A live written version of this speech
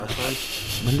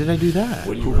When did I do that?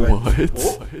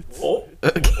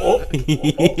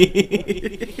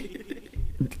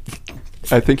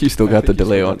 I think you still got the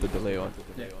delay on.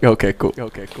 Okay, cool.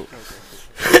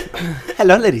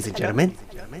 Hello, ladies and gentlemen.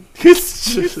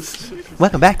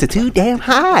 Welcome back to Too Damn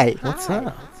High. What's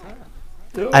up?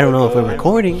 I don't know if we're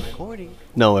recording.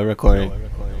 No, we're recording.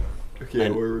 Yeah,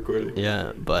 we're recording.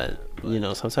 Yeah, but you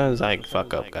know, sometimes I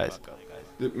fuck up, guys.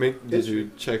 Did you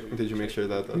check? Did you make sure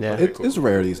that? Yeah. It's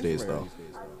rare these days, though.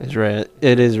 It's rare.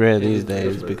 It is rare these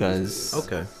days because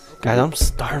Okay. guys, I'm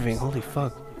starving. Holy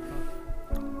fuck.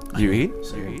 You eat?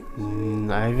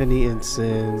 I haven't eaten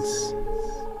since.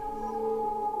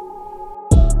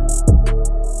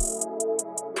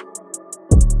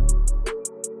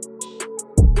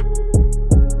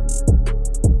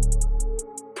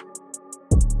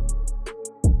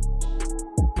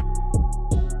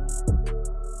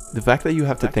 The fact that you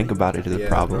have to think about it is a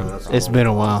problem. It's been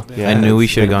a while. Yeah, I knew we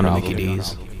it's should have been gone a to Mickey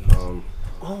D's.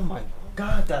 Oh my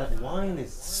god, that wine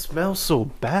smells so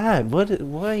bad.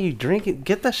 Why are you drinking?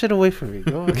 Get that shit away from me.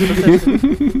 Go on, put that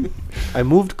shit- I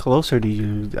moved closer to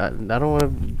you. I don't want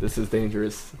to. This is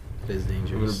dangerous. It is I'm gonna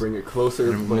dangerous. bring it closer.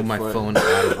 I'm gonna move my phone out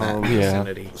of that yeah.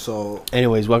 vicinity. So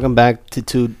Anyways, welcome back to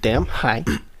Too Damn High.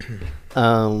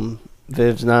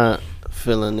 Viv's not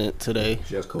feeling it today,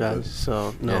 she has COVID. guys.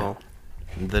 So no.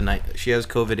 The night she has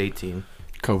COVID-18.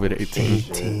 COVID-18.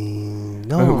 18.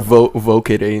 No. Voke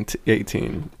it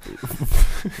 18.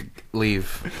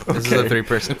 Leave. This is a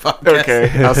 3-person podcast.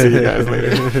 Okay, I'll see you guys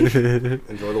later.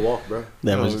 Enjoy the walk, bro.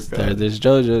 There's God.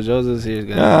 JoJo. JoJo's here,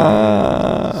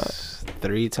 guys.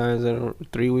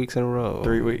 3 weeks in a row.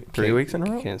 3 weeks in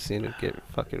a row? Can't seem to get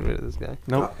fucking rid of this guy.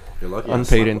 Nope. You're lucky.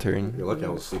 Unpaid intern. You're lucky I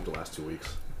was asleep the last 2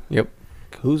 weeks. Yep.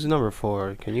 Who's number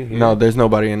 4? Can you hear? No, there's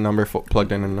nobody in number 4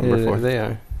 plugged in number Yeah, 4. They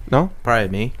are. No, Probably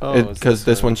me. because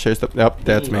this one shares the. Yep,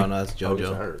 that's me. No, that's I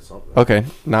JoJo. heard something. Okay,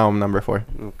 now I'm number 4.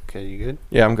 Okay, you good?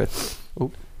 Yeah, I'm good.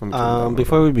 Oop, I'm turning down my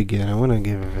Before volume. we begin, I want to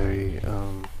give a very I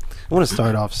want to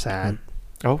start off sad.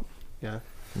 Oh. Yeah.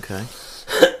 Okay.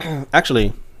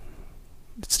 Actually,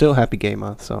 it's still Happy Gay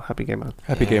Month, so Happy Gay Month.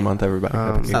 Happy Gay Month, everybody.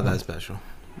 Happy It's Gay not Month. that special.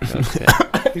 Okay.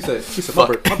 He said my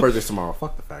birthday's tomorrow.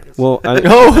 Fuck the faggots. Well,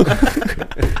 Oh,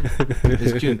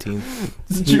 It's Juneteenth.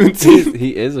 it's Juneteenth.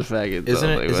 he is a faggot. Isn't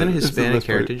though, it? like, Isn't it what- Hispanic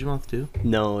Heritage Month too?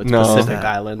 No, it's No. Pacific Okay.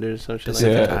 Islanders, some shit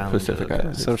Pacific like Yeah, Islanders, Pacific okay. that.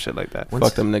 Islanders. Some shit like that.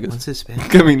 Fuck them niggas. When's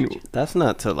Hispanic? I mean, That's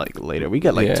not till like later. We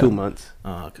got like Yeah. 2 months.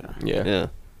 Oh, okay. yeah.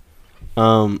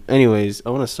 Yeah. Anyways, I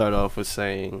want to start off with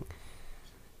saying,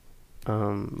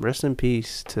 rest in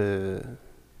peace to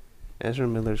Ezra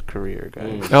Miller's career,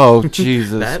 guys. Oh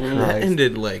Jesus That Christ.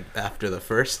 ended like after the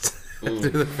first. After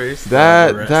the first.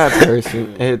 That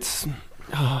person. It's.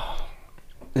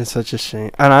 It's such a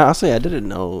shame. And I honestly, I didn't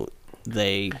know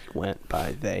they went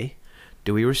by they.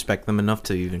 Do we respect them enough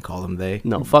to even call them they?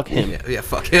 No, fuck him. Yeah,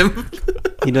 fuck him.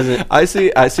 He doesn't. I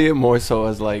see it more so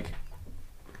as like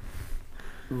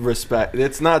respect.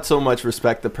 It's not so much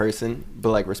respect the person, but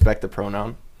like respect the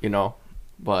pronoun, you know.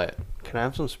 But Can I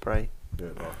have some Sprite? Yeah,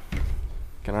 no.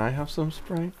 can I have some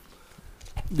Sprite?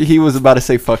 He was about to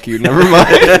say fuck you. Never mind.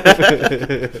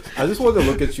 I just wanted to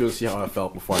look at you and see how I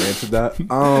felt before I answered that.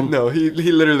 No, he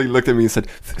literally looked at me and said,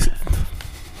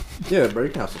 Yeah, bro, you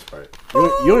can have some Sprite. You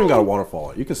don't even got a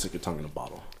waterfall. You can stick your tongue in a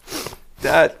bottle.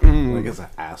 "That Like it's an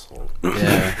asshole.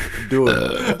 Yeah. Do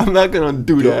it. I'm not gonna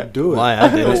do that." Do it. Why? I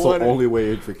did That's it. the only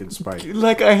way in freaking Sprite.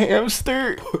 Like a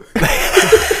hamster.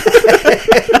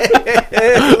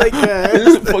 Like that.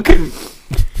 It's fucking.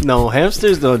 No,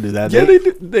 hamsters don't do that. Yeah, they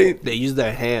do. They use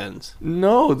their hands.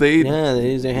 No, they. Yeah,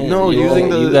 they use their hands. No, you using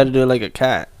gotta, the- You got to do it like a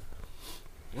cat.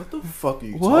 What the fuck are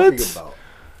you What? talking about?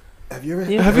 Have you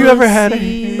ever Have you ever had a-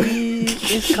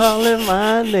 It's calling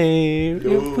my name.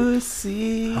 Your Yo.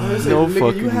 pussy. Honestly, No nigga,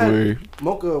 fucking you had- way.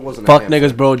 Mocha wasn't Fuck a hamster.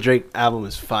 niggas, bro. Drake album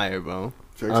is fire, bro.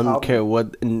 Drake's I don't album? care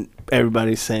what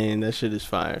everybody's saying. That shit is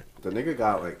fire. The nigga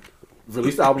got like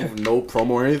released the album with no promo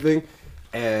or anything,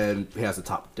 and he has the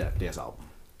top dance album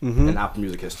in Apple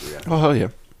Music history. Oh hell yeah.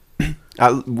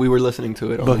 We were listening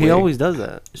to it. On But the he way. always does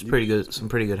that. There's pretty good. Some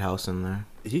pretty good house in there.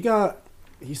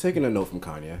 He's taking a note from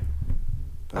Kanye.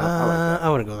 I like that. I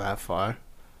wouldn't go that far.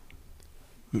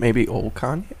 Maybe old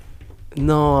Kanye.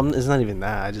 No, it's not even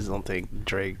that. I just don't think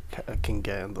Drake can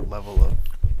get on the level of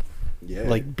Yeah.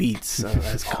 like beats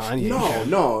as Kanye.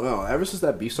 No. Ever since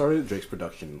that beat started, Drake's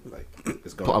production like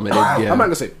is going Plummeted, I'm yeah. not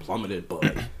gonna say plummeted, but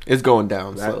like, It's going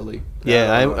down That- slowly.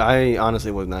 Yeah, I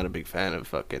honestly was not a big fan of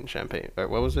fucking Champagne. Or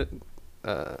what was it?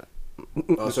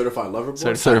 Certified Lover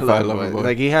Boy. Certified Lover Boy.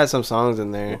 Like he had some songs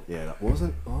in there. Yeah, what was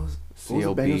the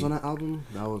CLB. bangers on that album?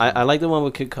 That was I like the one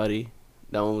with Kid Cudi.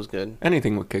 That one was good.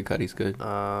 Anything with Kid Cudi's good. he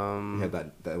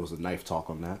had that was a knife talk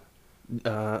on that.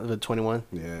 The 21.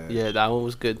 Yeah. Yeah, that one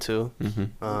was good too.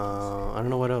 Mm-hmm. I don't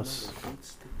know what else.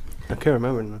 I can't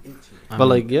remember now. I'm- But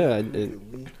like, yeah,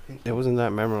 it wasn't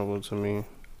that memorable to me.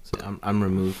 I'm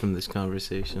removed from this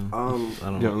conversation. I You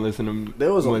don't. don't listen to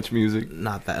There was much music.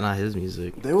 Not his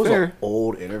music. There was Fair. an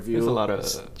old interview. There's a lot of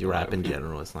Your rap in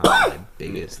general. It's not my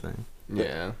biggest thing.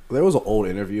 Yeah. There was an old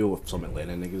interview with some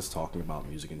Atlanta niggas talking about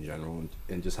music in general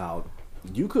and just how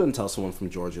you couldn't tell someone from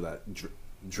Georgia that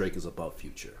Drake is above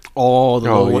Future.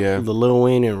 Oh, yeah. The Lil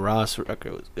Wayne and Ross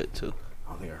record was good too.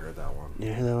 I don't think I heard that one.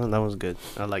 Yeah, that was good.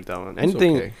 I like that one. It's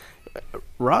Anything okay.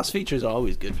 Ross features are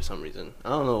always good for some reason. I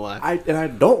don't know why. I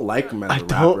don't like him as a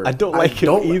rapper. I don't like him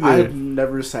either. I've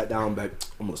never sat down and like,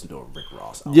 I'm gonna listen to a Rick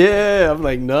Ross album. Yeah, I'm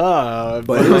like, nah.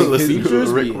 But like, his his features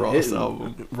Rick be Ross hitting.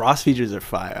 album. Ross features are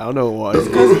fire. I don't know why.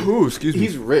 Who? Excuse me.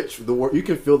 He's rich. You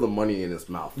can feel the money in his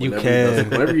mouth. You Whenever can. He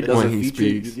does, whenever he does When a he feature,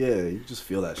 speaks. yeah, you just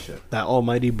feel that shit. That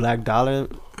almighty black dollar.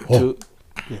 Too.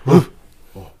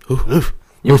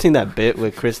 You ever seen that bit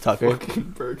with Chris Tucker?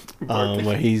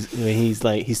 Where he's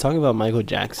talking about Michael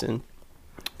Jackson,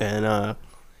 and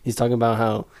he's talking about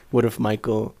how what if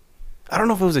Michael, I don't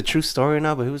know if it was a true story or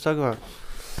not, but he was talking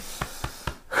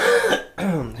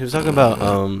about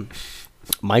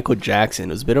Michael Jackson.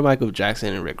 It was a bit of Michael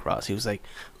Jackson and Rick Ross. He was like,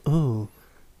 "Ooh,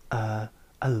 I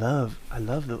love the I'm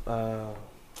gonna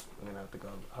have to go.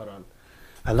 Hold on.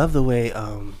 I love the way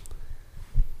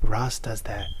Ross does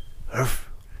that.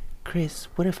 Chris,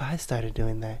 what if I started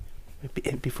doing that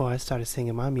before I started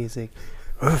singing my music?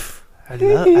 I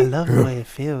love the way it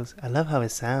feels. I love how it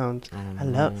sounds. I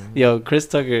love Chris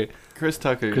Tucker. Chris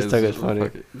Tucker Chris Tucker's funny.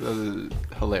 That is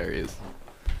hilarious.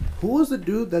 Who was the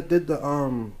dude that did the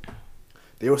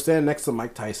They were standing next to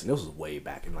Mike Tyson. This was way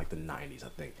back in like the 90s, I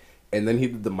think. And then he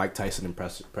did the Mike Tyson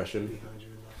impression.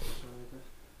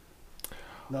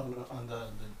 No, on the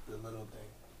little thing.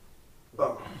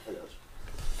 Oh, I got you.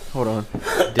 Hold on.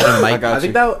 Didn't Mike? I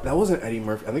think that wasn't Eddie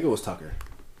Murphy. I think it was Tucker.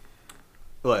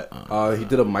 What? He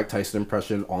did a Mike Tyson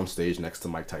impression on stage next to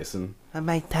Mike Tyson. I'm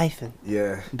Mike Tyson.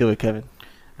 Yeah. Do it, Kevin.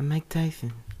 I'm Mike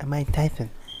Tyson. I'm Mike Tyson.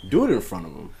 Do it in front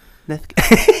of him.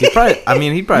 He'd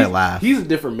probably laugh. He's a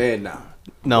different man now.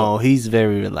 No, he's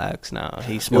very relaxed now.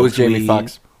 He It smokes was Jamie weed.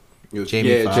 Foxx.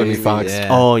 Jamie Foxx. Yeah.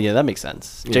 Oh yeah, that makes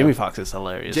sense. Yeah. Jamie Foxx is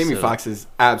hilarious. Jamie too. Foxx is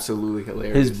absolutely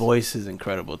hilarious. His voice is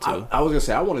incredible too. I was gonna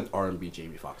say I wanted R&B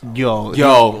Jamie Foxx. Yo,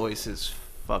 Yo. his voice is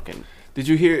fucking. Did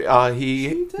you hear?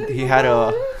 He had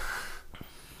a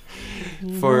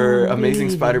for Amazing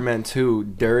Spider-Man 2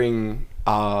 during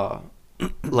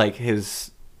like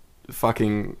his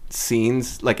fucking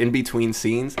scenes, like in between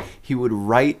scenes, he would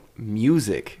write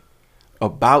music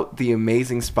about the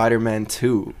Amazing Spider-Man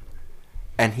 2,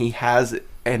 and he has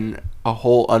a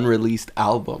whole unreleased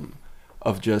album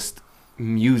of just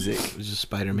music, It was just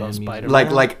Spider-Man. About music.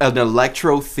 Spider-Man. like an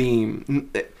electro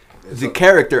theme, the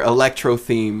character electro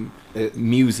theme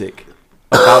music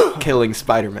about killing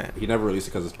Spider-Man. He never released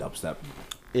it because it's dubstep.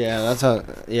 Yeah, that's how.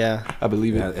 Yeah, I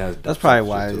believe it. It has That's dubstep probably shit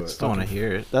why to it's it. Don't want to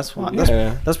hear it. that's why.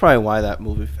 Yeah. That's probably why that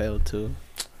movie failed too.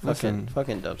 Listen.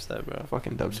 Fucking dubstep, bro.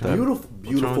 Fucking dubstep. Beautiful,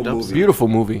 beautiful wrong with movie. Beautiful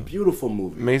movie. Beautiful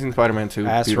movie. Amazing Spider-Man 2.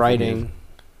 Ass beautiful writing.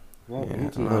 Well, movie. Yeah,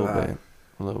 it's a not little that. bit.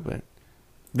 A little bit.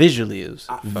 Visually is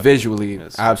Visually,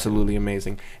 Yes. absolutely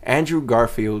amazing. Andrew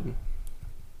Garfield,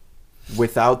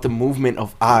 without the movement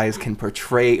of eyes, can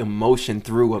portray emotion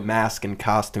through a mask and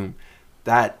costume.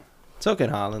 That, So can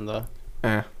Holland though.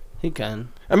 He can.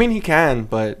 I mean, he can,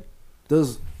 but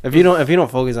Does If you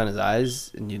don't focus on his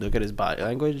eyes and you look at his body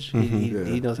language,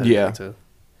 he knows how to do Yeah. it too.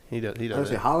 He does. He I does.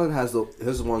 say It. Holland has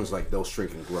his ones like they'll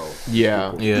shrink and grow.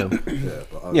 yeah. Yeah.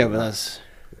 Yeah, but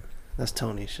that's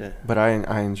Tony shit. But I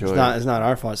enjoy. It's not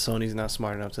our fault. Sony's not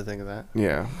smart enough to think of that.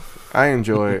 Yeah, I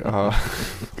enjoy.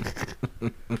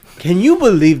 Can you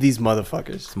believe these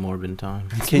motherfuckers? It's Morbin time.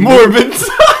 Can Morbid.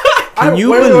 Can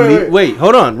you believe? Wait,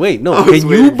 hold on. Wait, no. I was Can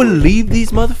waiting you for it. believe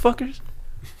these motherfuckers?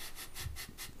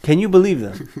 Can you believe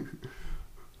them?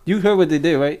 You heard what they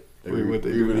did, right? Wait, what they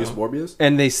He do released now? Morbius?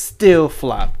 And they still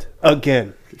flopped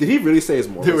again. Did he really say his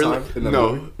They Morbius were time like, in the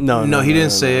no. movie? No, he didn't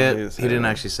say it. didn't say He didn't it.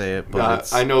 actually say it. But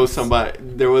it's, I know somebody.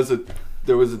 There was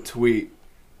a tweet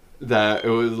that it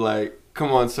was like,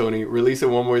 "Come on, Sony, release it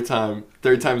one more time.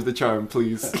 Third time's the charm,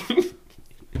 please."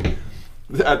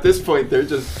 At this point, they're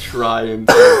just trying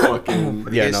to fucking.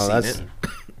 Yeah, You no, guys that's seen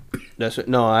that's what,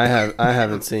 no. I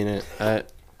haven't seen it. I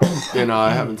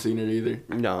haven't seen it either.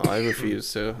 No, I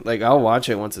refuse to. Like, I'll watch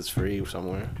it once it's free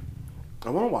somewhere. I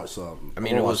want to watch some. I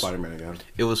mean, I it want was- to watch Spider-Man again.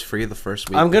 It was free the first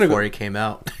week I'm gonna before go- it came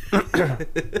out.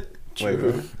 Wait,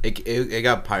 It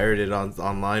got pirated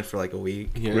online for like a week.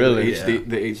 Yeah, Really?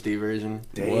 the HD version.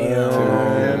 Damn.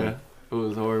 Yeah, it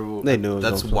was horrible. they knew it was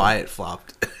That's gonna why it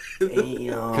flopped.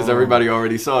 Because everybody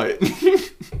already saw it.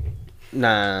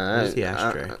 Nah, Where's the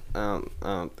ashtray? I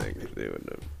don't think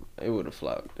it would have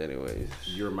flopped anyways.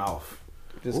 Your mouth.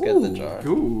 Just get the jar.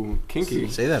 Ooh, kinky.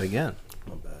 Say that again.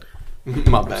 My bad.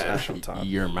 My bad. On top.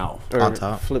 Your mouth. Or On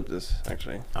top. Flip this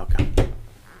actually. Okay.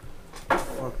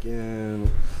 Fucking.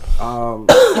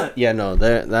 Yeah, no,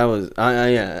 that was. I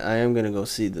am gonna go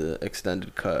see the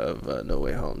extended cut of No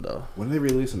Way Home though. When are they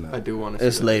releasing that? I do want to.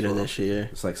 It's later this year.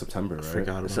 It's like September, right?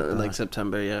 Forgot It's about like that.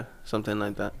 September, yeah, something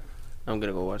like that. I'm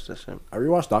gonna go watch that shit. I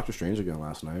rewatched Doctor Strange again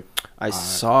last night. I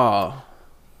saw.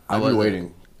 I've was been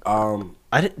it? waiting.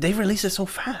 They released it so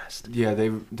fast. Yeah, they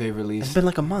It's released. been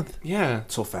like a month. Yeah.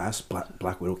 So fast.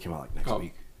 Black Widow came out like next Oh.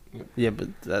 week. Yeah, but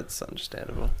that's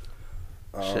understandable.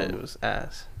 Shit, it was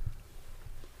ass.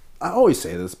 I always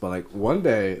say this, but like one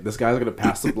day this guy's gonna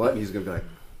pass the blunt and he's gonna be like,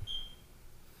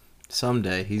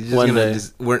 Someday he's just One gonna day.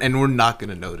 just we're not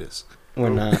gonna notice. We're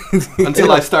not.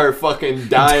 Until I start fucking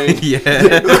dying.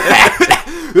 Yeah.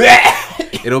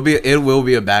 It will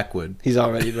be a backwood. He's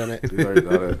already done it. he's already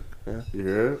done it. Yeah. You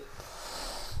hear it?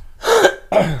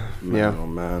 Man, Yeah. Oh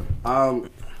man.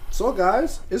 So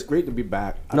guys, it's great to be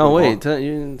back. No, I've been wait.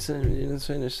 You didn't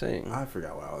finish saying. I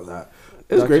forgot where I was at.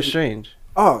 It was Doctor great. Strange.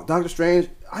 Oh, Doctor Strange.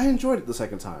 I enjoyed it the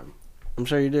second time. I'm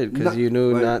sure you did because Not- you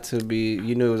knew like- not to be.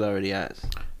 You knew it was already ass,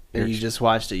 and you just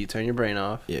watched it. You turn your brain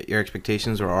off. Yeah, your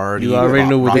expectations were already. You already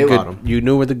knew where the rock good. bottom. You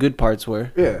knew where the good parts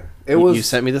were. Yeah, it was. You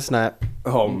sent me the snap.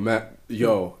 Oh man,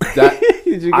 yo, that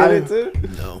Did you get get it it too?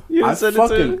 No. You I sent it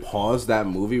fucking too? paused that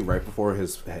movie right before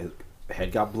his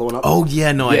head got blown up. Oh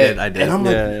yeah, no, Yeah, I did. And I'm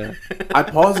like, Yeah, I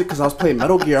paused it because I was playing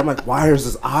Metal Gear. I'm like, why is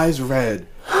his eyes red?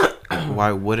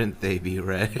 Why wouldn't they be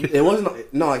red? It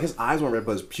wasn't like his eyes weren't red,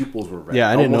 but his pupils were red. yeah.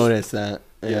 I didn't Almost- notice that.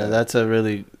 Yeah, Yeah. that's a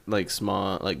really like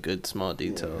small, like good small Yeah,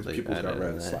 detail. his they pupils got added in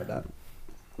red. there. It's like that.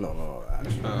 No,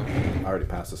 actually, I already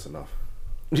passed this enough.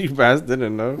 You guys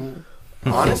didn't know.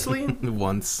 Honestly,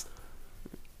 Once.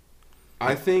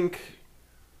 I think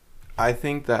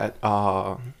that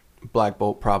Black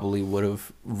Bolt probably would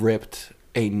have ripped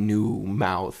a new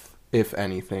mouth, if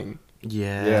anything.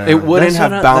 Yeah. Yeah. It wouldn't That's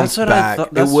have what I- bounced that's what I back. thought-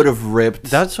 It that's- would have ripped.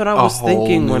 That's what I a was whole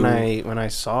thinking when new- I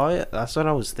saw it. That's what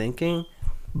I was thinking.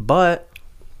 But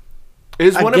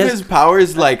Is I one guess- of his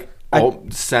powers like I-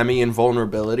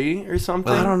 semi-invulnerability or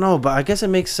something? I don't know. But I guess it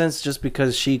makes sense just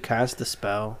because she cast the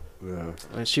spell, Yeah.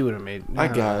 and she would have made. I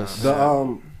don't guess.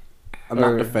 know. I'm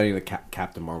not Or- defending the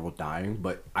Captain Marvel dying,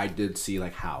 but I did see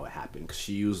like how it happened because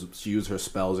she used her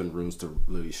spells and runes to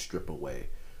really strip away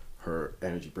her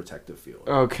energy protective field.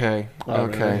 Okay. Oh,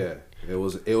 Okay. Yeah, it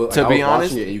was. Like, To I be was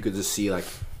honest- watching it, and you could just see like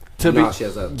To now be- she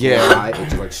has a yeah. eye,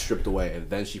 and she like stripped away, and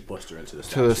then she pushed her into the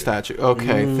statue. To the statue.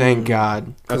 Okay. Thank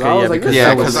God. Because Okay, I was yeah, like, because this Yeah,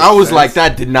 doesn't because make I was sense. like,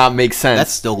 that did not make sense.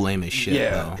 That's still lame as shit,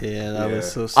 Yeah. though. Yeah, that Yeah. was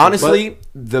so. Stupid. Honestly,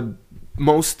 the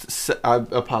most I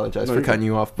apologize No, for you're cutting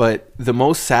you off, but the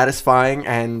most satisfying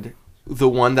and the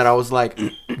one that I was like,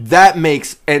 that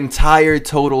makes entire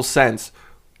total sense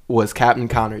was Captain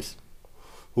Connors.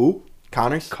 Who?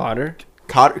 Connors? Carter.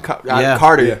 Yeah.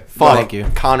 Carter. Yeah. Fuck. Thank you.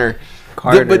 Connor.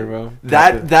 Carter, But bro.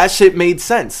 that shit made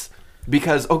sense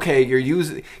because okay, you're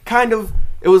using kind of.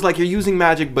 It was like you're using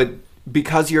magic, but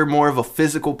because you're more of a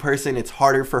physical person, it's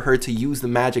harder for her to use the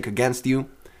magic against you.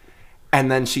 And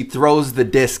then she throws the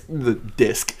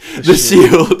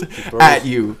shield at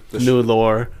you. New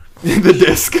lore. The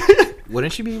disc.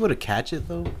 Wouldn't she be able to catch it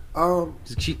though?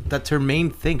 That's her main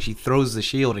thing. She throws the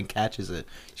shield and catches it.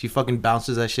 She fucking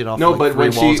bounces that shit off No, like but three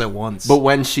when walls she, at once. but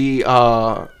when she,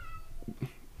 I'm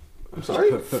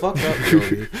sorry. fuck up,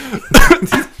 Joey.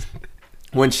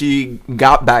 When she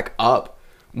got back up,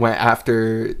 when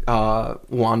after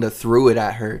Wanda threw it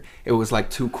at her, it was like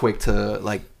too quick to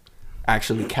like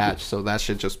actually catch. So that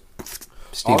shit just.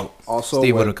 Steve, Also,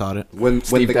 Steve when- would have caught it. When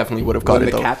Steve the, definitely would have caught when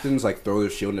it, the though. captains like throw their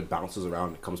shield and it bounces around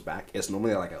and comes back, it's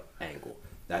normally at, like an angle.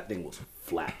 That thing was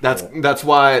flat. That's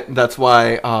why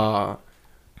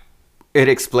it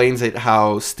explains it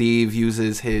how Steve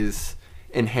uses his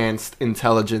enhanced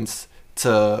intelligence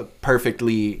to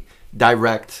perfectly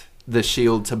direct the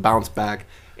shield to bounce back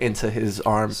into his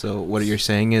arm. So what you're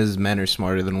saying is men are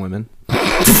smarter than women?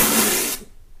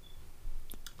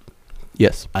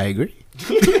 Yes. I agree.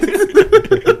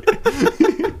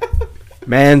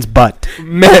 Man's butt.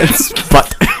 Men's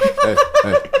butt. hey,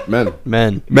 men.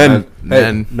 Men. Men.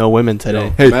 Men. No women today.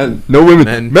 Hey, Men. no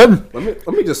women. Men. Men. Let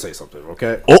me just say something,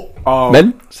 okay? Oh,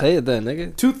 men. Say it then,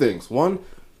 nigga. Two things. One,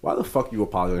 why the fuck you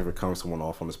apologizing for cutting someone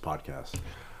off on this podcast?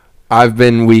 I've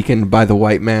been weakened by the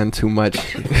white man too much.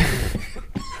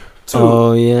 Two,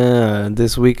 Oh yeah,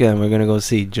 this weekend we're gonna go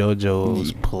see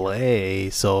JoJo's play.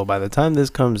 So by the time this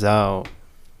comes out,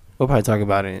 we'll probably talk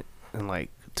about it in like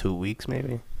 2 weeks,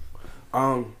 maybe.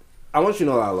 I want you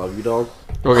to know that I love you, dog.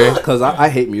 Okay. Because I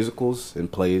hate musicals and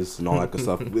plays and all that good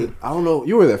stuff. I don't know.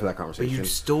 You were there for that But conversation. you'd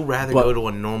still rather go to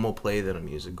a normal play than a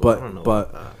musical. I don't know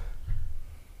about that.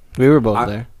 We were both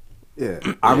there.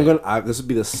 Yeah, this would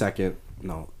be the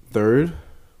third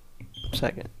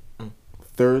Second.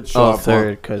 show. Oh,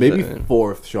 third, cause maybe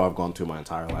fourth show I've gone to my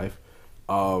entire life.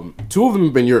 2 of them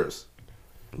have been yours.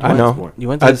 I know. You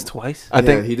went to this twice? I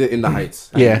think he did In the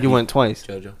Heights. Yeah. You went twice.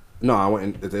 JoJo. No, I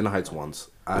went in the Heights once.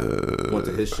 I went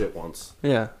to his shit once.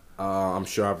 Yeah. I'm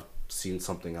sure I've seen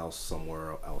something else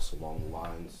somewhere else along the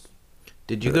lines.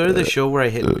 Did you go to the show where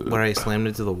I slammed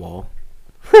into the wall?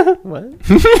 What?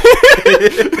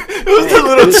 it was a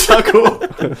little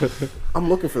chuckle. I'm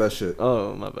looking for that shit.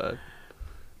 Oh, my bad.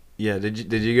 Yeah, did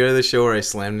you go to the show where I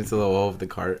slammed into the wall of the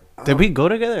cart? Did we go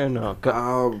together or no?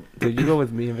 Did you go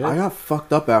with me and Viv? I got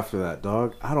fucked up after that,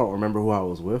 dog. I don't remember who I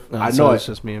was with. No, I so know it's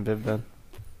just me and Viv then.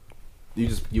 You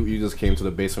just came to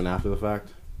the basement after the fact.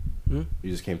 Hmm?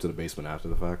 You just came to the basement after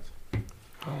the fact.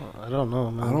 Oh, I don't know,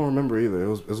 man. I don't remember either. It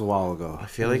was a while ago. I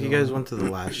feel like you guys went to the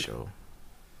last show.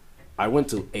 I went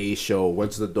to a show,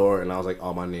 went to the door, and I was like,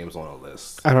 "Oh, my name's on a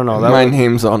list." I don't know. My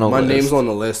name's on a My list. name's on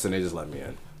the list, and they just let me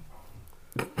in.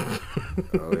 Oh,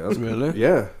 yeah, that's Really?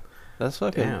 Yeah. That's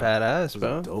fucking Damn. badass, It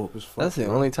bro. was dope as fuck. That's the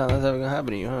bro. only time that's ever gonna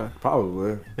happen to you, huh?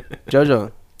 Probably.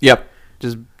 Jojo, Yep.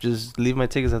 just leave my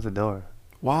tickets at the door.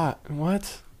 What?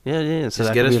 What? Yeah. So Just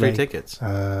that get could us be free like, tickets.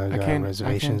 I can't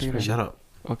reservations. do For, that. Shut up.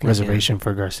 Okay. reservation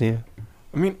for Garcia.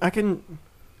 I mean, I can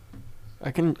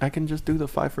just do the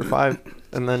 5 for 5,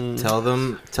 and then Tell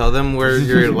them where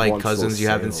your like Once cousins those you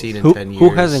haven't sales. seen in Who 10 years. who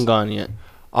hasn't gone yet?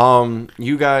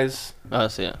 you guys,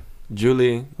 Us, yeah.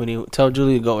 Julie, When you tell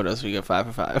Julie to go with us, we get 5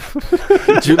 for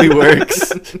 5. Julie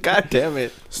works. God damn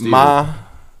it. Steven.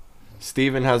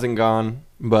 Steven hasn't gone,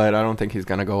 but I don't think he's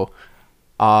gonna go.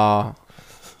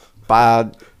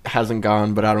 Bad hasn't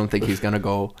gone, but I don't think he's gonna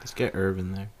go. Let's get Irv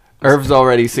in there. Irv's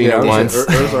already seen it once.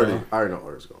 Irv's already. I already know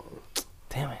Irv's going.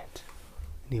 Damn it.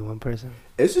 Need one person.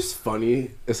 It's just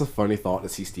funny. It's a funny thought to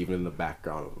see Steven in the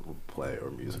background of a play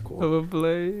or musical. Of a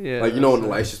play? Yeah. Like, you know when the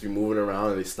lights just be moving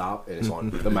around and they stop and it's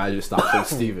on the magic stops on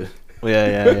Steven.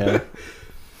 Yeah.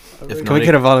 If Can we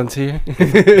get a volunteer?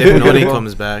 if nobody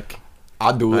comes back,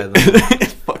 I'll do by it. then.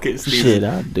 Fucking Steven. Shit,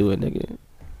 I'll do it, nigga.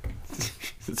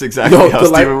 It's exactly Yo, how the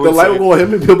light Steven would will say. go on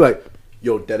him and he'll be like,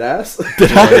 "Yo, dead ass."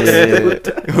 Yeah.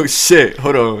 Oh shit!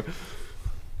 Hold on.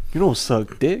 You don't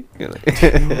suck dick.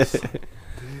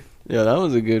 Yeah, that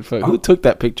was a good fuck. Who took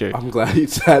that picture? I'm glad he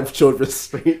had children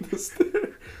straight this there.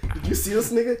 Did you see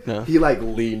this nigga? No. He like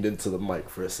leaned into the mic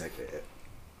for a second.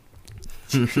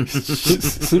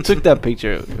 Who took that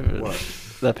picture? What?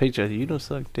 That picture. You don't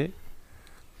suck dick.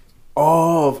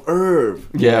 Oh, of Irv.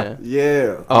 Yeah.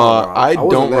 Yeah. I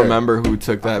wasn't don't there. remember who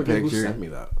took I that forget picture. Who sent me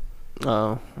that?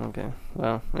 Oh, okay.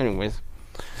 Well, anyways.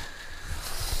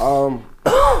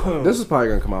 This is probably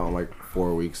gonna come out in like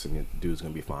 4 weeks, and the dude's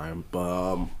gonna be fine.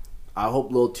 But I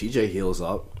hope little TJ heals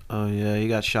up. oh yeah, he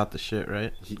got shot the shit,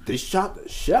 right? They shot the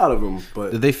shit out of him,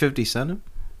 but Did they 50 Cent him?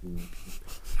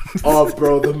 oh,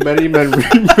 bro, the Many Men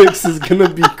remix is gonna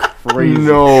be crazy.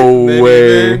 No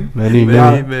way. Many,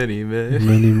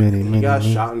 He got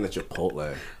shot in the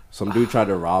Chipotle. Some dude tried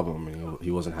to rob him, and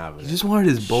he wasn't having He it. just wanted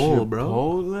his bowl,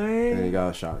 bro. And he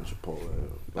got shot in Chipotle.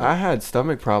 I had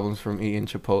stomach problems from eating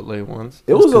Chipotle once.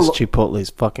 It was Because a Chipotle's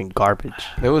fucking garbage.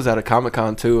 It was at a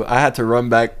Comic-Con too. I had to run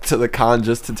back to the con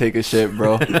just to take a shit,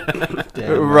 bro.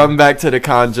 Run back to the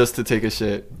con just to take a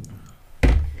shit.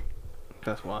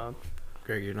 That's wild.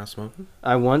 Greg, you're not smoking?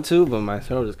 I want to, but my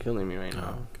throat is killing me right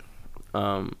now.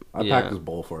 I yeah. packed this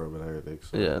bowl for him and everything.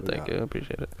 So Yeah, we thank got you. I it.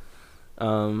 appreciate it.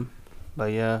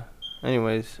 But yeah.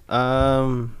 Anyways,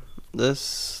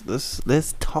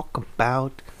 let's talk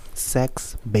about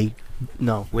sex, babe.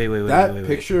 No. Wait. That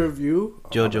picture of you,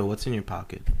 Jojo, what's in your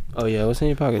pocket? Oh yeah, what's in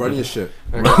your pocket? run Jojo? your shit.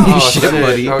 Oh, Shit, shit,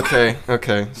 buddy.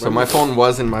 Okay. So my phone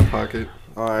was in my pocket.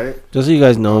 All right. Just so you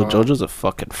guys know, JoJo's a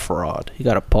fucking fraud. He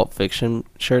got a Pulp Fiction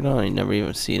shirt on. He never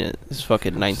even seen it. This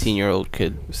fucking 19-year-old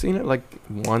kid. I've seen it like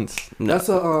once. No. That's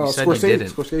a You said you didn't.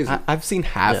 Scorsese. I've seen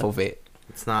half Yeah. of it.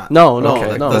 It's not. No,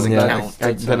 Okay, no. doesn't that- count.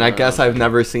 that's, Then I guess I've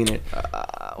never seen it.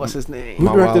 what's his name? Who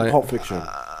my directed wallet. Pulp Fiction?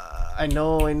 I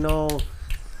know.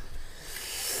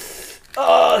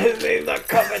 Oh, his name's not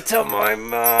coming to my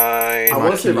mind. I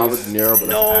want to say keys. Robert De Niro, but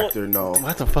No. as an actor, no.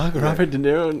 What the fuck, Robert De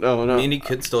Niro? No. I mean, he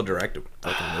could still direct a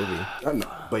fucking movie. No,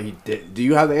 but he did. Do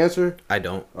you have the answer? I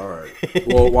don't. All right.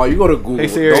 Well, while you go to Google, Hey,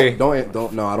 Siri. don't.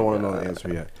 No, I don't want to know the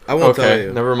answer yet. I won't tell Okay,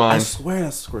 you. never I mind. swear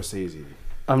that's Scorsese.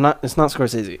 I'm not. It's not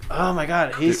Scorsese. Oh my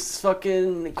god, he's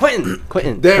fucking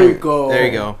Quentin. There we go. There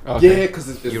you go. Okay. Yeah, because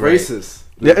it's You're right. racist.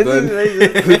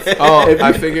 Oh,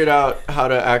 I figured out how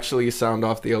to actually sound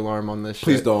off the alarm on this shit.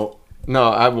 Please don't. No,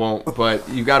 I won't. But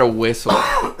you gotta whistle.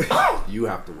 You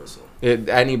have to whistle.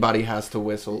 Anybody has to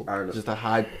whistle. I know. Just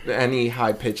any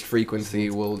high pitched frequency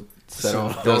will set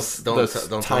off Don't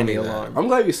tell tiny me that. alarm. I'm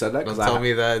glad you said that. Don't 'Cause tell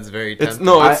me that. It's very tempting.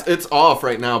 It's off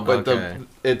right now, but Okay.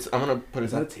 I'm gonna put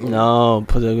Is it. that a taser? No,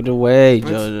 put it away, Is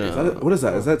that Jojo. what is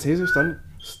that? Is that a taser stun?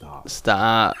 Stop.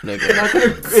 Stop, nigga.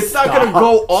 It's not gonna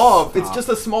go off. It's just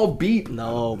a small beep.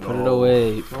 No, put it No.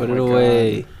 away. Put my it God.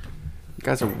 away. You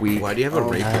guys are weak. Why do you have a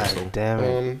rape whistle? God damn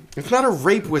it. It's not a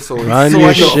rape whistle. It's Run so your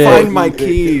I can shit. find my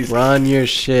keys. Run your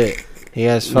shit. He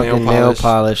has fucking nail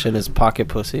polish in his pocket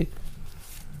pussy.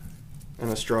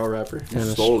 And a straw wrapper. You And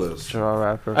a stole this. Straw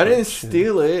wrapper. I didn't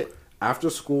steal it.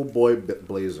 After school boy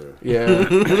blazer. Yeah.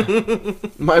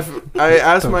 I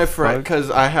asked my friend fuck? because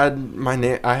I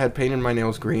had painted my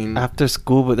nails green. After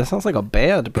school, but that sounds like a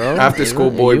band, bro. After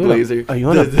School Boy Blazer. Are you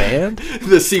in a band?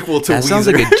 The sequel to That Weezer. sounds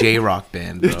like a J-Rock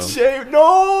band, bro.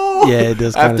 No. Yeah, it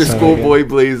does. kinda After sound School like Boy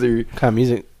Blazer. Kind of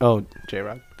music. Oh,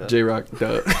 J-Rock. duh. J-Rock.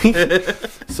 Duh.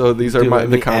 So these are Dude, the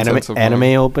like contents of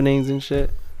anime openings and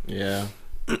shit. Yeah.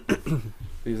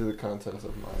 These are the contents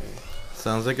of my.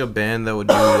 Sounds like a band that would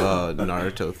do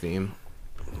Naruto theme.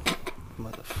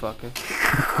 Motherfucker.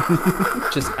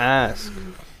 Just ask.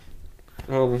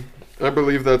 I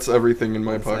believe that's everything in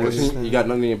my pockets. You got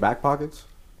nothing in your back pockets?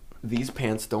 These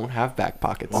pants don't have back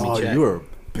pockets. Oh, check. you're a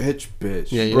bitch.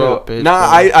 Yeah, you're Bro, a bitch. nah,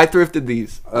 bro. I thrifted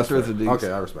these. I That's fair. thrifted these.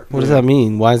 Okay, I respect. What does that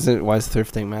mean? Why does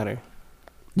thrifting matter?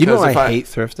 You know 'Cause if I I- hate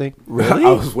thrifting. Really?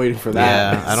 I was waiting for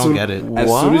that. Yeah, I don't get it. As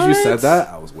soon as you What? said that,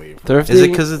 I was waiting. Thrifting. Is it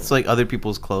because it's like other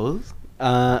people's clothes?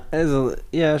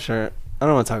 Yeah, sure. I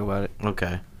don't want to talk about it.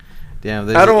 Okay. Damn,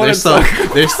 I don't wanna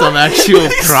there's some actual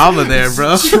trauma there,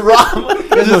 bro.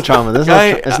 There's no trauma. There's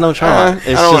no trauma. It's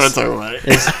I don't want just- to talk about it.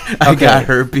 It's, I okay. got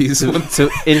herpes. So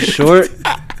in short,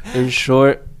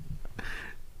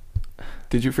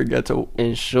 Did you forget to?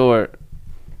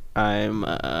 I'm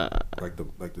Like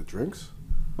the drinks?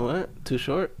 what? Too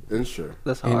short? Insure.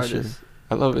 That's how hard it is.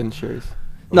 I love insurance.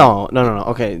 No.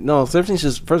 Okay, no. Thrifting's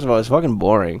just first of all, it's fucking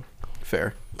boring,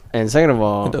 Fair. and second of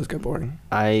all, It does get boring.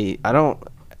 I don't.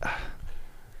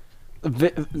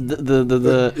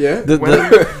 The Yeah?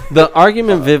 the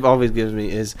argument Viv always gives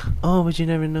me is, oh, but you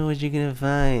never know what you're gonna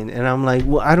find, and I'm like,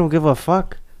 well, I don't give a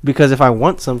fuck because if I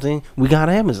want something, we got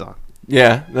Amazon.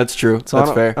 Yeah, that's true. So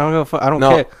That's I fair. don't give a fuck. I don't No.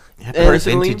 care.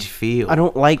 Personally, vintage feel. I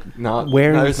don't like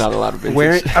wearing. There's not a lot of vintage.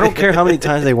 wearing. I don't care how many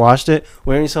times they washed it.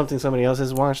 Wearing something somebody else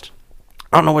has washed.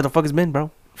 I don't know where the fuck it's been, bro.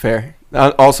 Fair.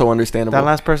 Also understandable. That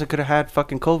last person could have had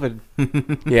fucking COVID.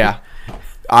 Yeah.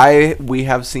 We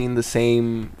have seen the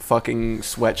same fucking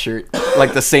sweatshirt,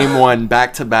 like the same one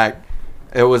back to back.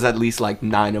 It was at least like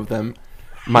 9 of them.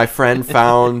 My friend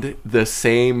found the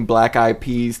same Black Eyed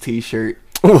Peas t-shirt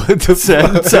 7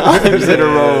 times in a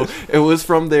row. It was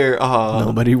from their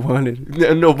Nobody wanted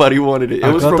it. nobody wanted it. It I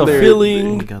was got from the their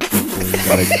feeling. We got the boom,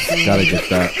 Gotta get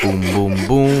that. boom, boom,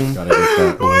 boom, Gotta get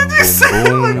that. boom, boom,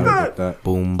 boom, Gotta get that.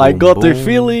 boom. I got the boom.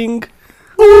 feeling.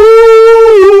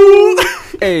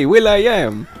 Hey, Will I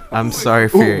am. I'm sorry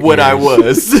for your what I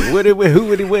ears. was. Who would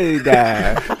it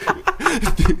die?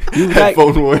 You like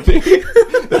Headphone warning.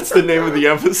 That's the name of the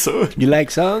episode. you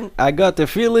like song? I got the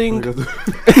feeling.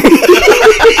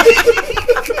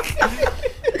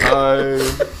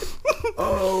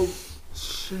 Oh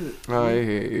shit! I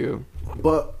hate you.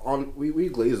 But we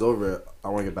glazed over it. I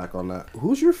want to get back on that.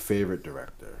 Who's your favorite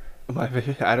director? My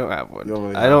favorite, I don't have one. You don't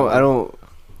really I have don't. one? I don't.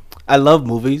 I love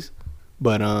movies,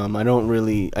 but I don't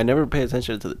really. I never pay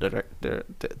attention to the directors.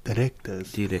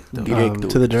 Directo.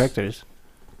 To the directors.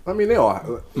 I mean, they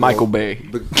all. Michael Bay.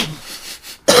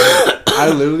 I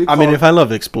literally. I mean, call- if I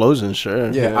love explosions, sure.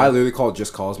 yeah, I literally called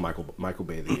Just Cause Michael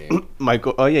Bay the game.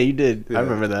 Michael. Oh yeah, you did. Yeah. I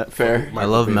remember that. Fair. I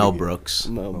love Bay Mel the game. Brooks.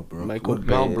 Brooks. Michael What-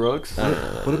 Bay. Mel Brooks.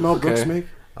 What did Mel Brooks Okay. make?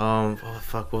 Oh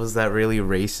fuck, what was that really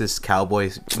racist cowboy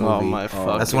movie? Oh my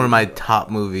fuck. That's one of my top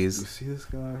You movies. see this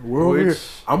guy? We're over here.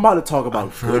 I'm about to talk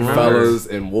about trying to Goodfellas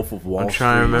and Wolf of Wall I'm Street.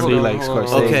 trying to remember. So you like Hold on, Scorsese?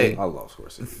 hold on. Okay. I love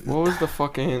Scorsese. What was the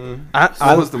fucking? I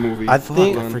What was the movie? I Fuck,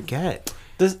 think I forget.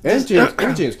 this. And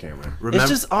James Cameron. Remember? It's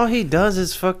just all he does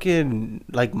is fucking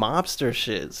like mobster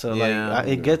shit. So Yeah.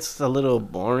 it gets a little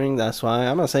boring. That's why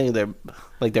I'm not saying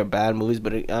they're bad movies,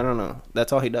 but I don't know.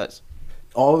 That's all he does.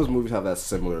 All of his movies have that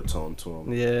similar tone to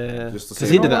them. Yeah, Just the because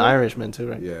same- he did The Irishman too,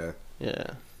 right? Yeah. Yeah.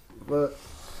 But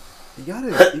you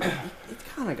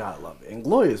kind of gotta love it.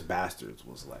 Inglourious Bastards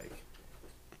was like.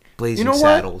 Blazing You know what?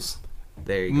 Saddles.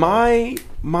 There you go.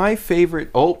 My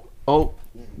favorite.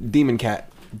 Demon Cat.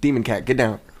 Get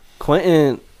down.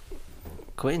 Quentin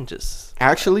Quentin just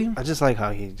Actually, I just like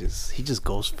how he just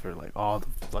goes for like all the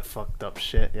like fucked up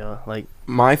shit, yo. Like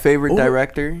my favorite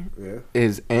director Yeah.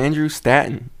 is Andrew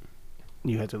Stanton.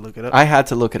 you had to look it up. I had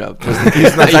to look it up. Just in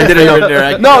case I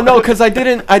didn't know. No, because I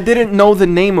didn't know the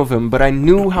name of him, but I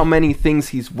knew how many things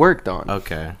he's worked on.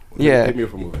 Okay. Yeah. Hit me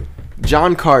with a movie.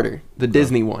 John Carter, the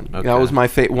Disney one. Okay. That was my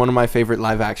one of my favorite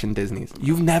live action Disneys.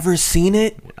 You've never seen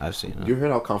it? I've seen it. You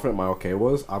heard how confident my okay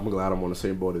was? I'm glad I'm on the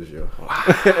same boat as you.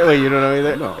 Wait, you don't know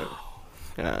either? No.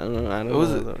 I don't know. I don't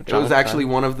It know. was actually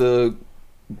one of the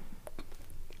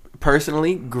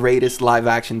personally greatest live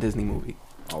action Disney movie.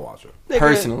 I'll watch it.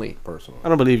 Personally. I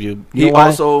don't believe you. You He know why?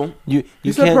 also you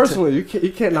You said can't personally.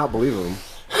 You can't not believe him.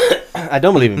 I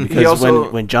don't believe him because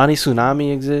also- when Johnny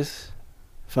Tsunami exists,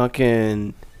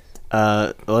 fucking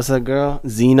what's that girl?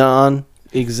 Xenon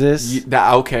exists.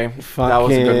 that okay. Fucking, That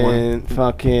was a good one.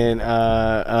 Fucking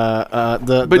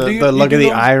But do you- the Luck you of do the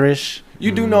know- Irish.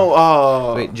 You do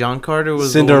know Wait, John Carter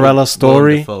was Cinderella the one with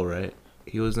Story? Willem Dafoe, right?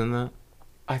 He was in that.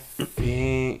 I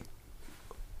think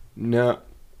no.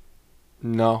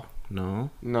 No.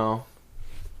 No.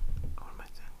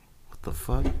 What the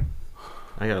fuck?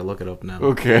 I gotta look it up now.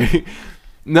 Okay.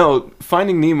 No,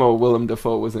 Finding Nemo, Willem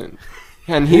Dafoe was in.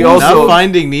 And he Not also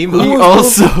Finding Nemo. he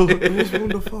also Who's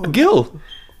wonderful? Gil,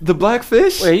 the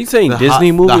blackfish. Wait, are you saying The Disney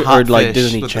hot- movie the hot or like fish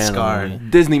Disney with the Channel? scar. movie?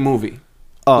 Disney movie.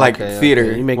 Oh, Like, theater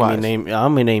You making me wise. name?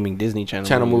 I'm naming Disney Channel.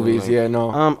 Channel movies, yeah,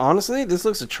 no. Honestly, this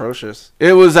looks atrocious.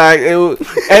 It was at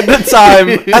the time.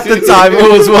 At the time,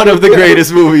 it was one of the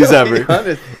greatest movies ever.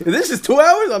 This is 2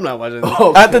 hours. I'm not watching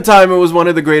this. At the time, it was one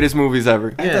of the greatest movies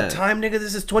ever. Yeah. At the time, nigga,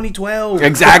 this is 2012.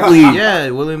 Exactly.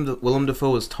 Yeah, Willem Dafoe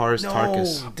was Tarkus.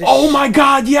 Oh my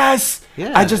God, yes.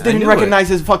 Yeah, I just didn't knew recognize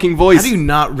it. his fucking voice. How do you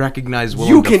not recognize Willem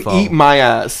You Dafoe? can eat my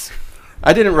ass.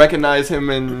 I didn't recognize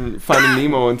him in Finding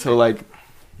Nemo until like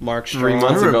Mark 3 Strong.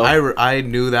 months ago. I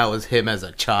knew that was him as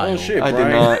a child. Oh shit, I did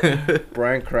not.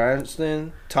 Brian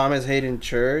Cranston, Thomas Hayden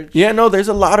Church. Yeah, no, there's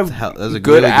a lot of Hell, that was a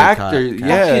good really good actors. cast.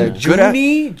 Yeah, Fucking good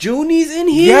Junie. Junie's in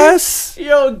here. Yes,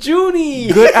 Yo, Junie.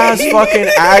 good ass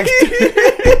fucking actor.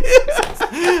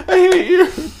 I hate you.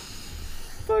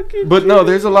 Fucking But no,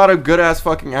 there's a lot of good ass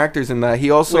fucking actors in that. He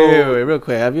also wait, real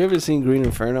quick. Have you ever seen Green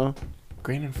Inferno?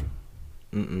 Green Inferno.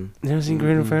 Mm-mm. You ever seen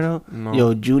Green Inferno? No.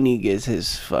 Yo, Junie gets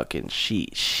his fucking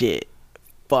shit.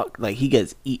 Fuck, like he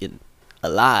gets eaten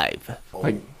alive.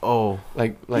 Like Oh.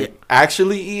 like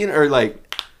actually eating or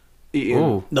like eating.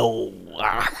 Oh. No,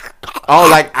 Oh,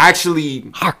 like actually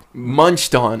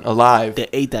munched on alive. they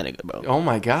ate that nigga, bro. Oh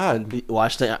my God.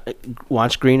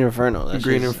 Watch Green Inferno. That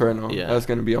Green shit's- Inferno. Yeah. That's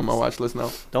gonna be on my watch list now.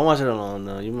 Don't watch it alone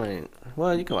though. You might.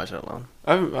 Well, you can watch it alone.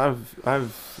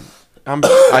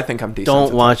 I think I'm decent.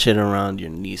 Don't watch it around your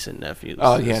niece and nephews.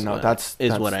 Oh yeah, is no, what- that's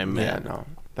what I meant. Yeah, no,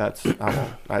 I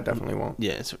won't. I definitely won't.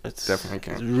 Yeah, it's Definitely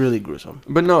can't. It's really gruesome.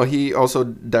 But no, he also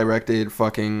directed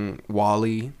fucking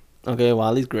Wall-E, Okay,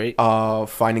 Wally's great.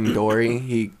 Finding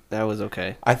Dory. That was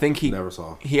okay. I think Never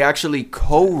saw. he actually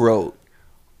co-wrote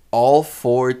all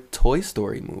 4 Toy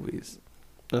Story movies.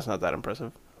 That's not that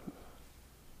impressive.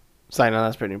 Sorry, no,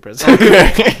 that's pretty impressive.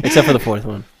 Except for the fourth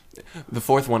one. The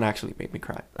 4th one actually made me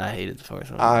cry. I hated the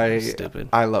fourth one. Stupid.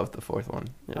 I loved the 4th one.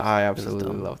 Yeah, I it was absolutely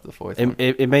dumb. loved the 4th one.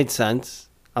 It made sense.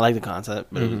 I like the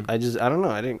concept, but Mhm. I don't know.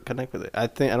 I didn't connect with it. I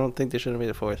don't think they should have made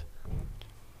the fourth.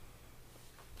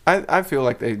 I feel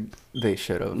like they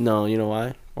should have. No, you know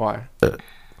why? Why?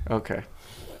 Okay.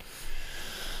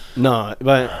 No,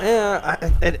 but yeah,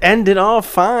 it ended all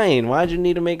fine. Why'd you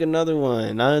need to make another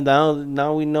one?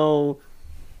 Now we know.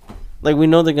 Like we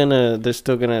know they're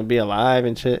still gonna be alive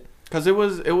and shit. Cause it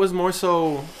was more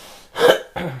so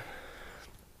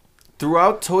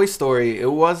throughout Toy Story.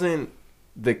 It wasn't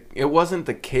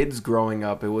the kids growing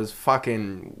up. It was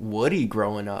fucking Woody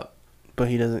growing up. But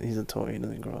he doesn't. He's a toy. He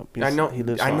doesn't grow up. I know. He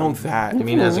lives I know on. that. You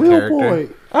mean as a character?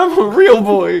 I'm a real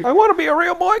boy. I want to be a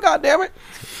real boy. God damn it!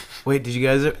 Wait,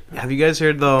 have you guys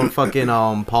heard the fucking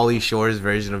Pauly Shore's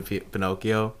version of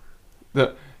Pinocchio?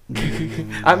 I'm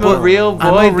a real boy.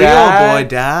 I'm a Dad. real boy,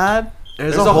 Dad.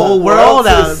 There's There's a whole world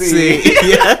to out to see.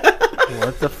 Yeah.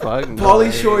 What the fuck?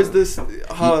 Pauly Shore's this.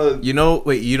 You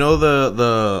know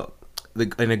the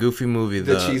in a Goofy movie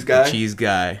The cheese guy? The cheese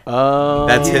guy. Oh,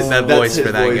 That's his voice his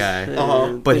for that voice. guy.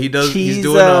 Uh-huh. But he does. He's Cheese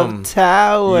doing up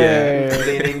Tower. yeah.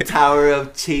 Leaning Tower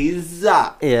of Cheese.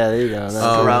 Yeah, there you go.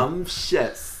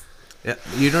 Scrumptious. Yeah,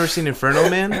 you never seen Inferno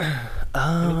Man?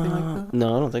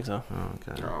 No, I don't think so. Oh,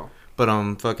 okay. No.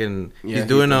 But fucking, Yeah, he's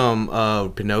doing a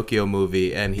Pinocchio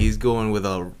movie, and he's going with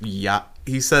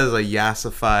he says a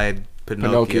yassified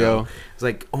Pinocchio. It's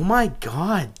like, oh my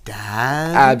god,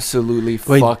 Dad. Absolutely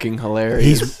Wait, fucking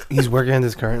hilarious. He's working on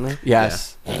this currently.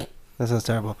 Yes. That's That sounds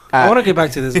terrible. Ah. I want to get back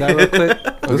to this guy real quick.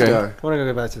 This Okay. guy. I want to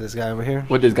go back to this guy over here.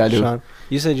 What did this guy do? Sean,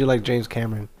 you said you like James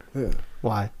Cameron. Yeah.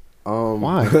 Why?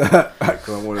 Why? Because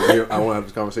I want to have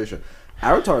this conversation.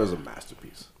 Avatar is a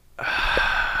masterpiece.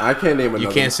 I can't name another. You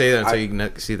can't say that until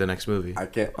you see the next movie. I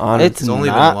can't. It's only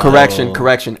been not. one.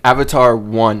 Correction. Avatar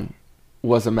 1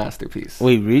 was a masterpiece.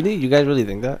 Wait, really? You guys really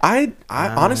think that? I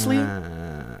honestly,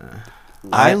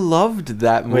 I loved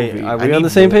that movie. Wait, are I we on need the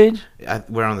same more. page?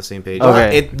 We're on the same page.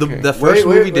 Okay. The first Wait,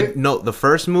 movie wait. the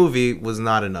first movie was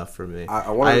not enough for me.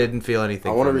 I didn't feel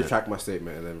anything. I want to from it. retract my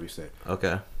statement and then re-say.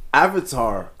 Okay.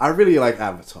 Avatar. I really like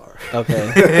Avatar.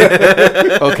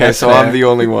 Okay. Okay, so fair. I'm the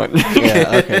only one.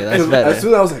 Yeah, okay, that's better. As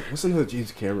soon as I was like, what's another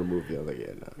James Cameron movie? I was like,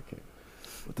 yeah, no, I can't.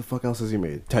 What the fuck else has he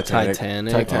made? Titanic.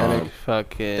 Titanic.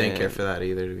 Fucking. Didn't care for that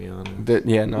either, to be honest.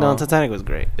 No, Titanic was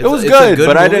great. It was It's good, a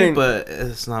but I movie, didn't- But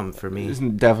it's not for me. It's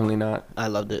definitely not. I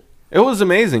loved it. It was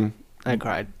amazing. I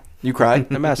cried. You cried?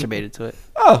 I masturbated to it.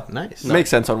 Oh, Nice. makes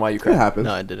sense on why you It cried. happens.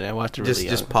 No, I didn't. I watched it really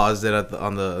Just young. paused it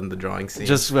on the drawing scene.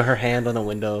 Just with her hand on the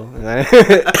window.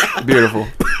 Beautiful.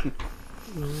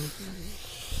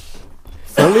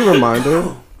 Friendly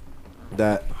reminder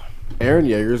that Aaron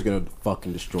Yeager is gonna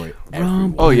fucking destroy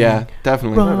everyone. Oh yeah,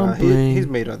 definitely. Hold on, he's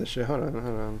made other shit. Hold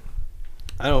on.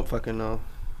 I don't fucking know.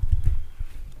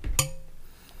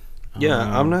 Yeah,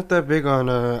 I'm not that big on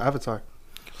Avatar.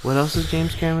 What else is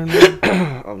James Cameron made?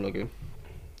 I'm looking.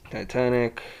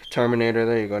 Titanic, Terminator.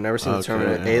 There you go. Never seen the Okay,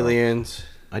 Terminator. yeah. Aliens.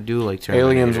 I do like Terminator.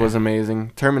 Aliens was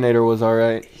amazing. Terminator was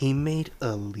alright. He made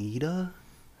Alita.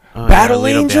 Oh, Battle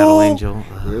Alita, Angel? Battle Angel.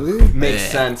 Really? Makes Yeah.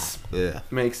 sense. Yeah.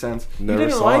 Makes sense. Never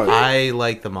didn't saw like it. I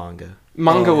like the manga.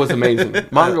 Manga was amazing.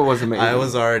 Manga was amazing. I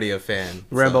was already a fan.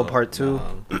 Rambo so, Part 2.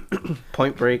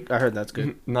 Point Break. I heard that's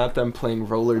good. Not them playing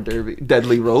roller derby,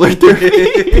 deadly roller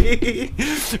derby,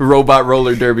 robot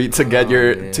roller derby to get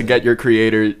man. your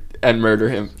creator and murder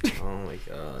him. Oh my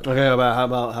god. Okay, how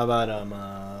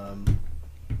about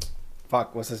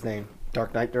fuck, what's his name?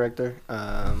 Dark Knight director.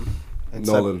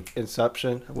 Nolan.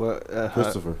 Inception. What?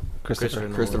 Christopher.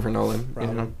 Christopher Nolan.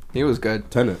 Nolan. Yeah. He was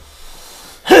good. Tenet.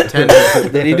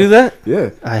 Did he do that?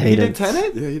 Yeah. I He hate did it.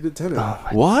 Tenet. Yeah, he did Tenet. Oh,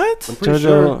 What? I'm pretty Jojo.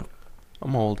 sure.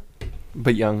 I'm old,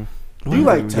 but young. You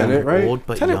like Tenet, right? Old,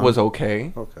 but Tenet young. was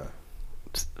okay. Okay.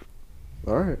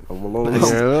 All right. I'm alone.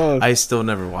 But now. I still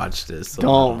never watched it. So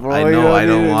Don't, bro. I know I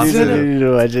don't watch You it. need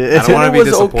to watch it. I don't wanna Tenet be was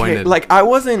disappointed. okay. Like I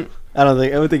wasn't. I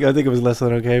think it was less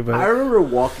than okay, but I remember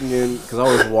walking in because I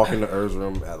was walking to Erz's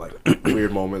room at like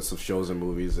weird moments of shows and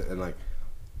movies, and like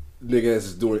niggas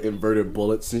is doing inverted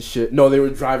bullets and shit. No, they were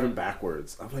driving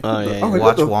backwards. I'm like, Oh, what the, yeah, I'm yeah. like, Watch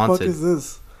what the Wanted. fuck is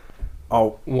this?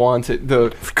 Oh, Wanted the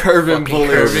curving Fucking bullet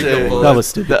curving shit. the bullet. that was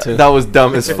stupid too. That was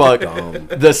dumb as fuck. dumb.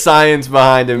 The science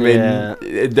behind it made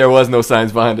Yeah. there was no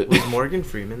science behind it. Was Morgan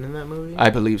Freeman in that movie? I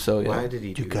believe so. Yeah. Why did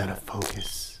he do You gotta that?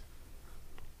 focus.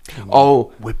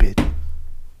 Oh, Whip it.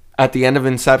 at the end of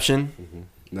Inception,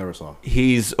 Never saw.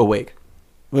 he's awake.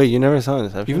 Wait, you never saw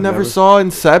Inception? You've never never- saw What is it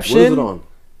Inception? on?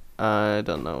 I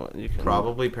don't know. What you can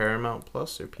Probably Paramount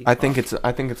Plus or Peacock. I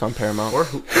think it's on Paramount. or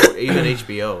even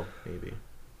HBO maybe.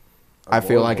 I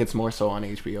feel I've like always- it's more so on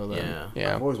HBO though. Yeah.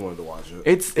 Yeah. I've always wanted to watch it.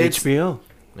 It's HBO.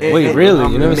 Yeah. Wait,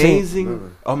 really? You never seen?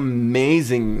 amazing,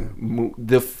 amazing.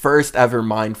 The first ever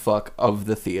mind fuck of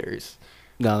the theaters.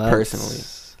 No, that's,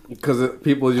 Personally. Because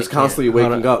people are just I can't. constantly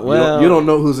Hold waking on. up. Well, you don't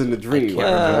know who's in the dream.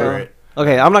 Well, right?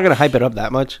 Okay, I'm not gonna hype it up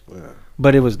that much, Yeah,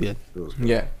 but it was good. it was good.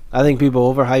 Yeah. I think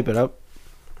people overhype it up.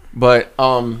 But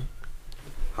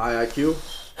High IQ.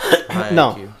 High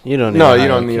No, IQ. you don't. Need no, a you high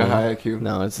don't need IQ. a high IQ.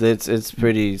 No, it's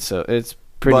pretty. So it's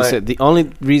pretty. But- Sad. The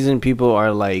only reason people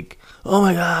are like, "Oh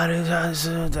my god, it's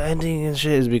the ending and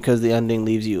shit," is because the ending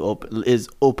leaves you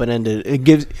open ended.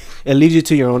 It leaves you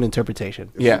to your own interpretation.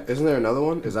 Yeah. Isn't there another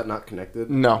one? Is that not connected?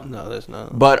 No. No, there's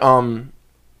not. But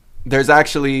there's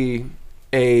actually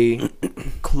a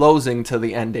closing to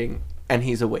the ending, and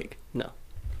he's awake. No.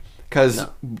 Because No.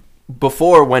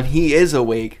 before, when he is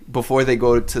awake, before they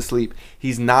go to sleep,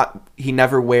 he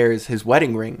never wears his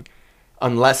wedding ring,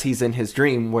 unless he's in his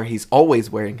dream, where he's always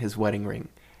wearing his wedding ring.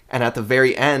 And at the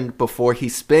very end, before he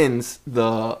spins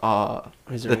the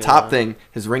His the ring top on. thing,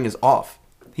 his ring is off.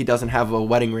 He doesn't have a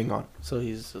wedding ring on. So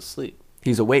he's asleep.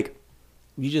 He's awake.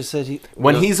 You just said he.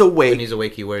 When No, he's awake, When he's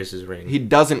awake, he wears his ring. he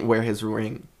doesn't wear his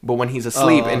ring. But when he's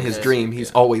asleep in his okay. dream,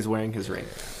 he's always wearing his ring.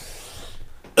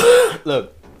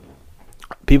 Look,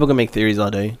 people can make theories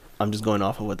all day. I'm just going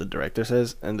off of what the director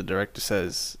says, and the director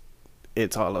says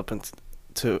it's all up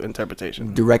to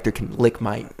interpretation. Director can lick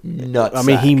my nuts. I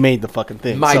mean, he made the fucking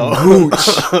thing. My so-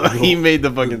 gooch. he made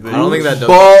the fucking thing. I don't think that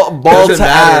ball doesn't to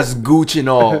matter. ass gooch and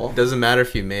all. Doesn't matter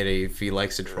if he made it. If he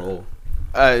likes to troll.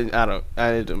 I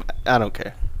don't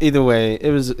care. Either way,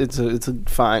 it's a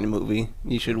fine movie.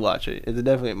 You should watch it. It's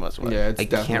definitely a must watch. Yeah, it's I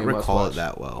definitely can't a recall must-watch. it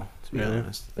that well. To be Really?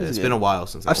 honest, It's it's good. been a while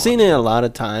since I've seen it a lot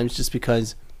of times just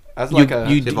because As like a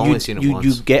They've only seen it you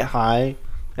once. get high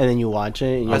and then you watch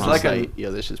it and you're As just like a- like,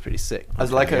 yo, this is pretty sick.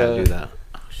 as like I gotta a do that.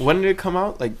 when did it come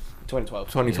out? Like 2012.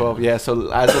 2012. Yeah.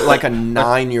 So as like a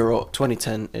 9-year-old.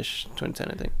 2010-ish. 2010,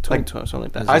 I think. Like, 2012,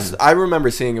 something like that. I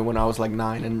remember seeing it when I was like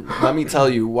 9, and let me tell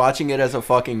you, watching it as a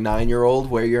fucking 9-year-old,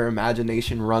 where your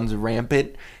imagination runs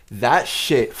rampant, that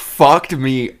shit fucked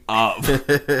me up.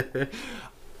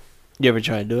 You ever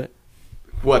try to do it?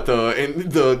 What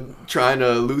the trying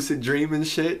to lucid dream and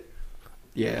shit?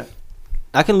 Yeah.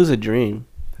 I can lose a dream.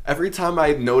 Every time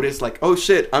I notice like, oh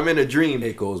shit, I'm in a dream,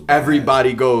 It goes bad.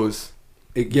 everybody goes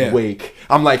Yeah. wake.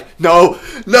 I'm like, no.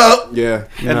 Yeah.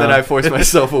 And then I force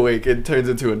myself awake. It turns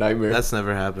into a nightmare. That's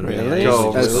never happened. to me. Really?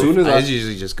 Yo, As soon as I I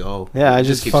usually just go. Yeah, I It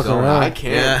just keeps fuck going. around. I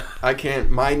can't. Yeah. I can't.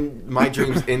 My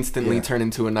dreams instantly Yeah. turn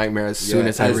into a nightmare as soon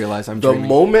as I realize I'm the dreaming.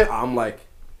 moment I'm like,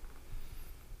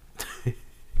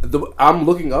 I'm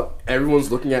looking up.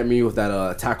 Everyone's looking at me with that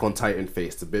Attack on Titan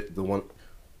face. The one.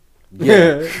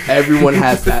 Yeah, everyone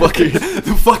has that.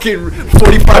 the fucking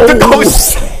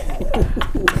 45.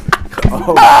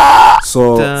 Oh,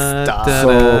 So, Da,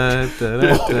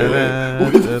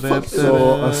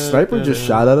 so a sniper just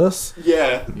shot at us.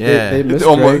 yeah. Yeah. They missed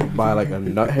Oh my- Greg by like a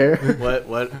nut hair.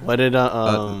 What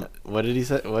did he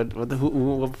say? What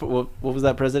was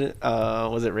that president?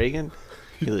 Was it Reagan?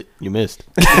 You missed.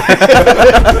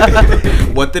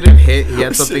 What did it hit? He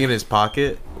had something in his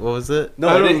pocket. What was it? No,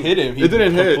 I it don't- didn't hit him. it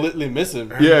didn't hit. Completely miss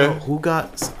him. Yeah. Who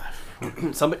got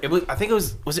Somebody. I think it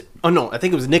was. Was it? Oh no, I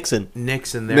think it was Nixon.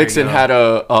 Nixon? There Nixon you go. had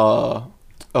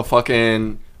a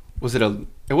fucking. Was it a?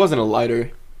 It wasn't a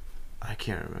lighter. I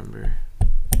can't remember.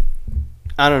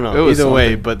 I don't It know. was Either way,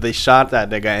 something. but they shot that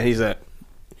guy, and he's like,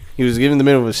 he was giving the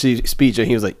middle of a speech, and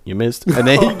he was like, "You missed," and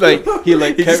then he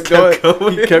just kept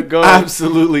going. He kept going.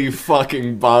 Absolutely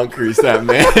fucking bonkers, that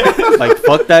man. Like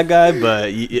fuck that guy,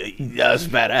 but that was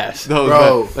badass. That was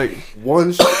Bro, bad. Like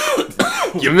one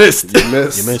you missed. you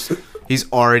missed. You missed. He's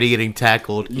already getting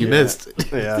tackled. You missed.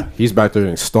 Yeah. He's back there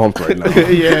getting stomped right now.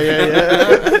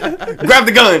 yeah. Grab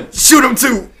the gun. Shoot him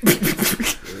too.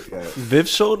 Viv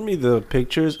showed me the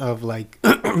pictures of like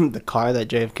the car that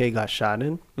JFK got shot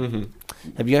in. Mm-hmm.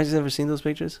 Have you guys ever seen those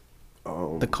pictures?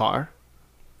 Um, The car.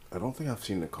 I don't think I've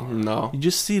seen the car. No. You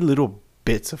just see little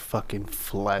bits of fucking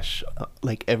flesh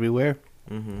like everywhere.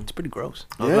 Mm-hmm. It's pretty gross.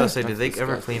 I was Yeah, about to say, did they that's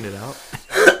ever disgusting. clean it out?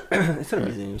 It's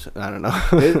amazing. I don't know.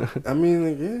 I mean,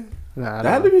 like, yeah. Nah, I That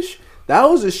had don't to know. be that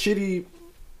was a shitty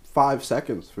 5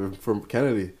 seconds from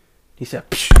Kennedy. He said,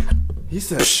 He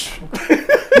said,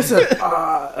 he said, he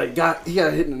got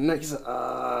hit in the neck. He said,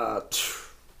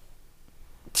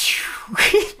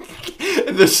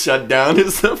 The shutdown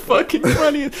is the fucking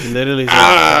funniest. he literally said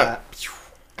that.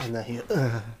 And then he,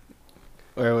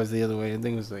 or it was the other way. I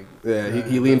think it was like, yeah,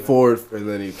 he leaned forward and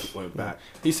then he went back.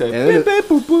 He said, And then "Beep,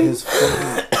 beep, boop, boop."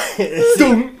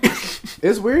 His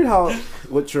it's weird how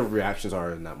what your reactions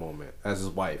are in that moment as his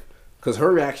wife, because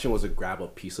her reaction was to grab a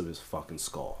piece of his fucking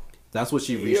skull. That's what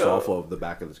she reached off of the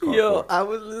back of his car. yo, for. I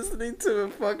was listening to a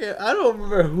fucking, I don't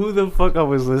remember who the fuck I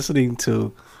was listening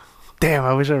to. Damn,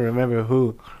 I wish I remember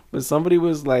who. But somebody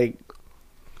was like,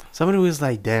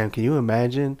 damn, can you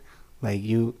imagine? Like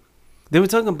they were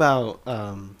talking about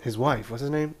his wife. What's his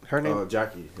name? Her name?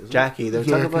 Jackie. isn't it? Jackie. They were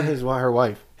talking about her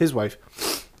wife. His wife.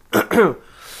 I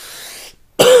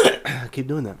keep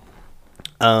doing that.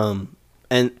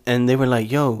 And they were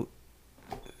like, yo,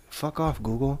 fuck off,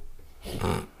 Google.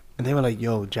 And they were like,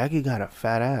 yo, Jackie got a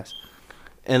fat ass.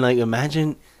 And like,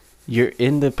 imagine you're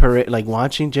in the parade, like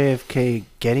watching JFK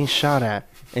getting shot at,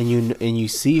 and you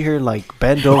see her like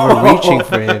bend over reaching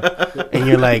for him, and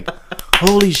you're like,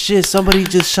 holy shit, somebody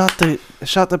just shot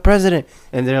the president.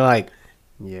 And they're like,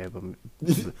 yeah,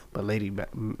 but lady,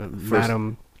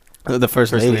 madam, the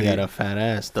first lady got a fat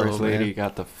ass though. First lady Man.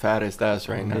 got the fattest ass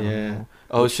right now. Yeah.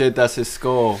 Oh shit, that's his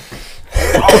skull.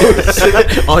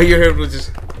 All you heard was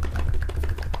just.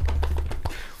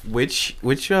 Which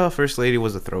first lady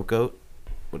was a throat goat?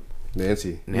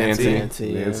 Nancy. Nancy. Nancy,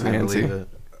 yeah. I believe it.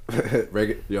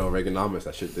 Reaganomics.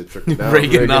 That shit did trickle down.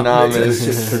 Reaganomics.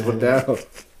 That shit trickled down.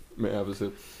 May I have a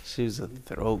sip? She was a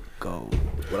throat goat.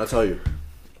 What I tell you?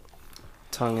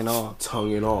 Tongue and all.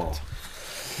 Tongue and all.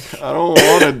 I don't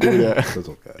want to do that. That's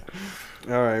okay.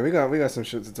 All right, we got some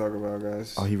shit to talk about,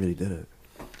 guys. Oh, he really did it.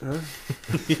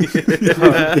 He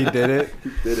did it.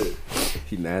 He did it.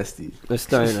 He nasty. Let's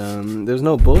start. There's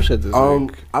no bullshit this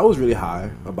week. I was really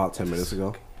high about 10 minutes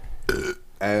ago,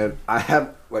 and I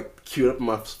have like queued up on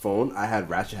my phone. I had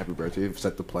Ratchet Happy Birthday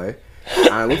set to play. And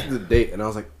I looked at the date and I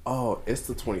was like, oh, it's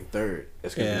the 23rd.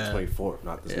 It's gonna be the 24th,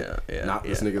 not this.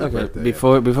 This nigga's birthday.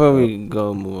 Before we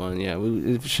go move on,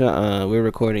 we're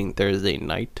recording Thursday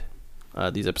night.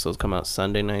 These episodes come out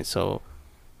Sunday night, so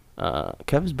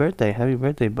Kevin's birthday. Happy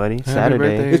birthday, buddy! Happy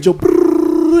Saturday. birthday. It's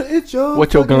your.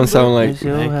 What your gun sound like? It's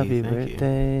your Thank happy you, thank you.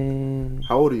 birthday.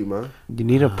 How old are you, man? You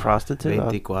need a prostitute?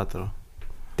 24.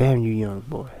 Damn, you young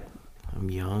boy. I'm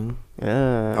young.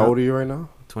 Yeah. How old are you right now?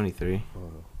 23.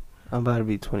 I'm about to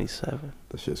be 27.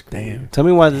 That shit's crazy. Damn. Tell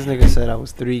me why this nigga said I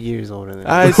was 3 years older than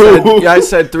I him.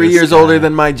 said 3 This years older guy.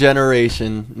 than my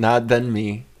generation, not than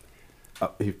me.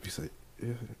 He said,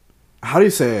 yeah. How do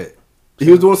you say it?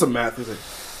 He was doing some math. He was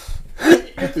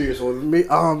like, you're 3 years older than me.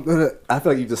 I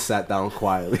feel like you just sat down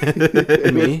quietly.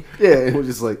 Me? Yeah, it was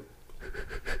just like,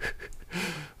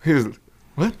 He was,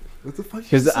 what? what the fuck?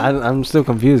 Because I'm still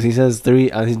confused. He says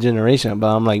his generation,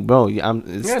 but I'm like, bro,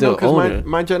 it's still older.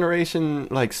 my generation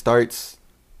like starts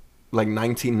like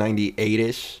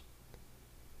 1998ish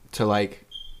to like.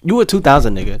 You a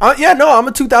 2000 nigga. Yeah, no, I'm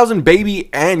a 2000 baby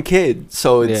and kid,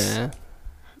 so it's Yeah.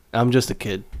 I'm just a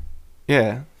kid.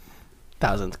 yeah,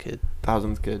 Thousands kid.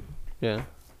 thousands kid. Yeah.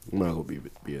 Might as well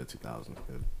be a 2000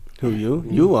 kid. Who you?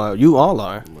 You are. You all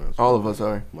are. All of us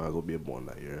are, Might as well be born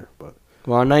that year, but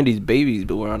We're all 90s babies,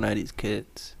 but we're all 90s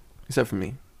kids. except for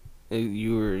me.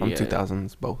 You were. I'm yeah.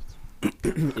 2000s both.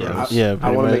 Yeah.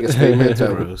 I want to make a much. statement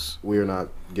that Gross. we are not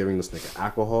giving this nigga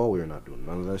alcohol. We are not doing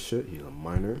none of that shit. He's a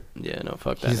minor. Yeah, no,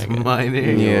 fuck that He's nigga. minor.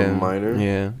 Yeah. minor.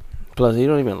 Yeah. Plus, he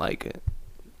don't even like it.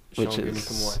 Which Sean, give me is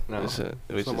some wine. No. which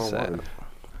It's not is my sad. wine.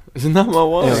 It's not my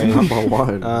wine. It's not my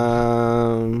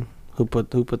wine. Who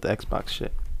put the Xbox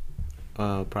shit?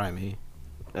 Probably me.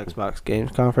 Xbox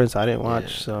Games Conference. I didn't watch,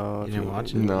 Yeah. so You didn't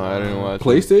watch it? No, I didn't watch it.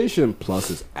 PlayStation Plus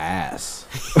is ass.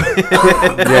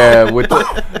 Yeah, with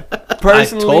the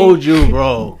personally. I told you,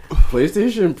 bro.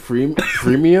 PlayStation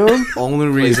Premium? Only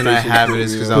reason I PlayStation have it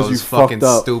is because I 'Cause you was fucking fucked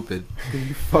up. stupid.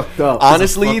 You fucked up.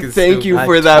 Honestly, fucking thank you stupid.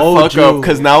 for I that told fuck up, you.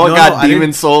 because now No, I got I Demon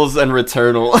didn't- Souls and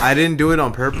Returnal. I didn't do it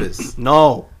on purpose.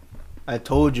 No, I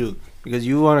told you because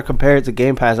you want to compare it to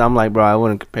Game Pass. I'm like, bro, I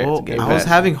wouldn't compare it Well, to Game I Pass. was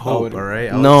having hope, wouldn't. all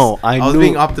right? I was knew.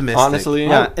 being optimistic. Honestly,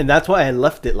 Yeah, and that's why I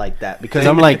left it like that because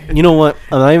I'm like, you know what?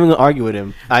 I'm not even gonna argue with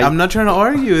him. I'm not trying to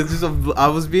argue. It's just I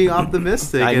was being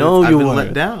optimistic. I and know I've you been were.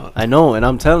 let down. I know, and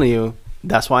I'm telling you,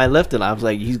 that's why I left it. I was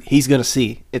like, he's gonna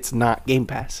see. It's not Game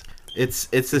Pass. It's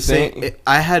the Same- same.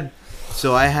 I had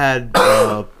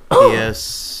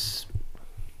PS.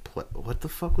 What the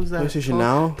fuck was that? PlayStation called?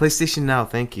 Now? PlayStation Now.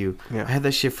 Thank you. Yeah. I had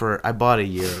that shit I bought a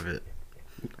year of it.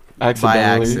 Accidentally.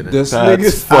 accident. This That's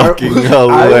nigga's fucking I was in the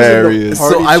hilarious.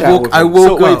 party So I chat woke- with I him. woke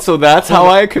So wait, up. so that's how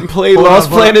I can play Hold on, Lost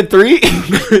hold on. Planet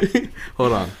 3?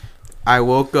 Hold on. I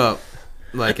woke up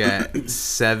like at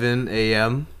 7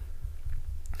 a.m.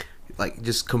 Like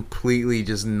just completely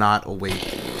just not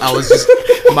awake. I was just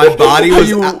my body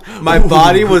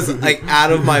was like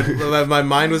out of my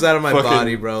mind was out of my Fucking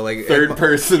body, bro. Like Third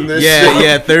person this Yeah, shit.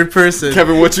 yeah, third person.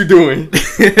 Kevin, what you doing?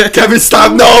 Kevin,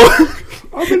 stop, no!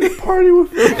 I'm in the party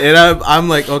with him. And I'm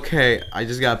like, okay, I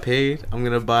just got paid. I'm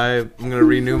gonna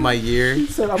renew my year He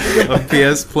said, I'm gonna of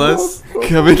PS Plus.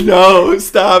 Kevin, no,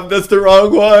 stop, that's the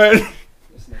wrong one.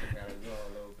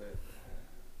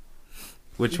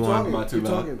 Which Keep one? talking. Am I too Keep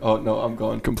loud? talking. Oh, no, I'm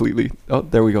gone completely. Oh,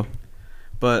 there we go.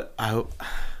 But I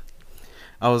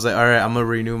was like, all right, I'm gonna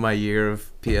renew my year of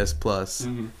PS Plus.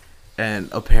 And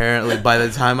apparently, by the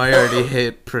time I already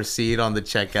hit proceed on the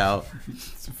checkout,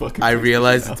 I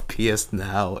realized it's PS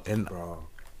Now. And Bro,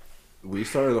 we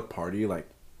started a party like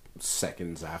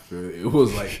seconds after it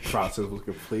was like process was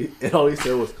complete, and all he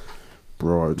said was,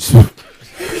 "Bro, I just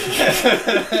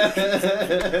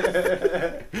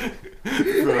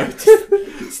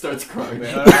starts crying.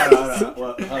 Hold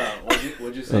on.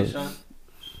 What'd you say, Sean?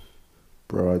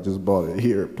 bro, I just bought it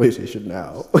here, PlayStation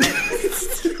Now."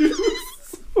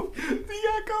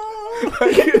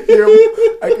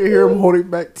 I can hear him holding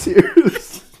back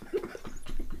tears.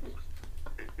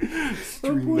 My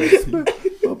boy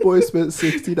spent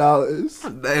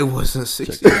 $60. it wasn't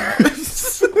 60.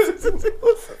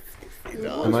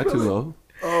 Am I too low?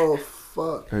 Oh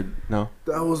fuck! Or no?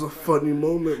 That was a funny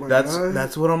moment, my guy.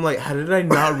 That's what I'm like. How did I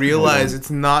not realize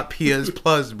it's not PS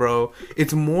Plus, bro?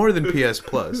 It's more than PS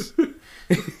Plus.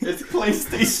 It's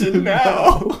PlayStation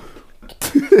Now.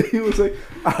 He was like,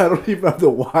 I don't even have the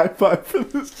Wi-Fi for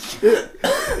this shit.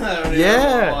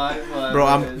 Yeah, bro.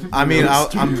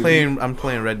 I'm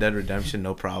playing Red Dead Redemption,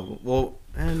 no problem. Well,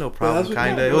 no problem, what-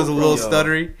 kinda. no It was a little problem.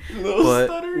 stuttery, Little but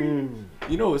stuttering.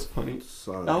 You know what's funny?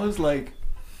 Son. I was like,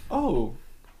 oh,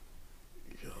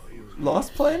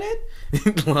 Lost Planet?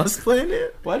 Lost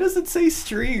Planet? Why does it say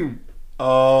stream?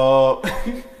 I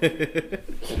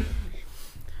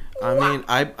mean,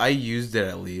 I used it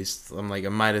at least. I'm like, I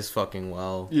might as fucking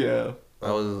well. Yeah.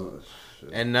 I was,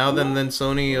 and now then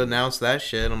Sony announced that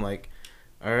shit. I'm like,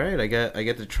 all right, I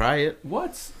get to try it.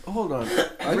 Hold on.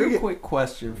 Real quick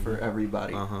question for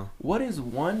everybody. What is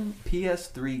one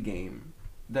PS3 game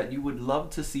that you would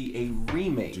love to see a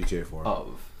remake GTA 4.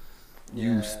 of?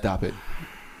 Yeah. You stop it.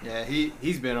 Yeah,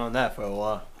 he's been on that for a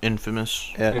while.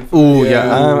 Infamous. Yeah. Ooh,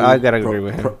 yeah. I gotta agree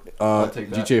with him. I'll take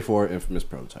that. GTA 4 Infamous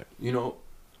Prototype. You know,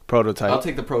 Prototype. I'll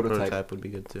take the prototype. Prototype would be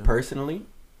good too. Personally,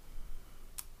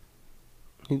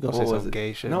 He's gonna What say was some it?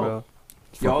 gay shit, No.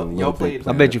 bro. y'all played.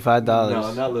 I bet you $5.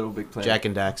 No, not Little Big Planet. Jack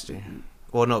and Daxter.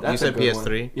 Well, no, That's you a said good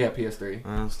PS3. one. Yeah,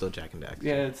 PS3. Still Jack and Daxter.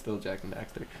 Yeah, it's still Jack and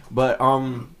Daxter. But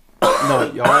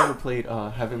no, y'all ever played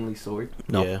Heavenly Sword?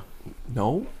 No. Yeah.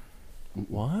 No.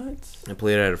 What? I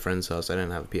played it at a friend's house. I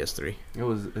didn't have a PS3.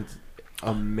 It's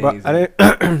amazing. But I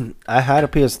didn't. I had a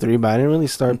PS3, but I didn't really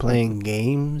start playing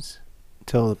games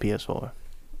till the PS4.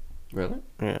 Really?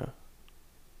 Yeah.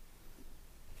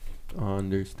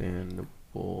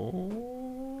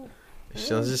 Understandable.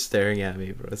 Shell's just staring at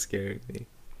me, bro. It's scaring me.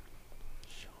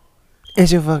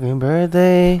 It's your fucking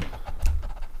birthday.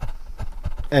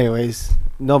 Anyways,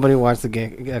 nobody watched the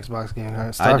Xbox game.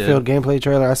 Starfield gameplay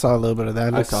trailer. I saw a little bit of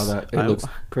that. I saw that. It looks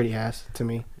pretty ass to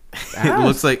me. It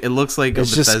looks like a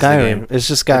It's just Bethesda Skyrim. game. It's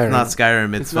just Skyrim. It's not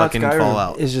Skyrim. It's not fucking Skyrim.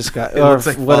 Fallout. It's just Skyrim. It Or looks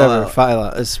like whatever. Fallout.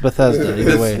 Fallout. It's Bethesda.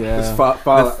 Either way. Yeah.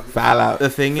 Fallout. The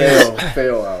thing is,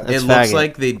 Fail out. That's it looks faggot.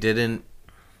 like they didn't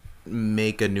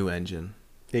make a new engine.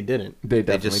 They didn't. They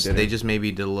They definitely just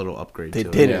maybe did a little upgrade. They to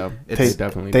didn't. Yeah, It. they It's,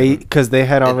 definitely They did. because they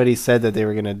had already said that they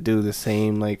were gonna do the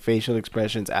same like facial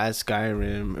expressions as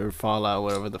Skyrim or Fallout,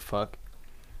 whatever the fuck,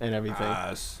 and everything.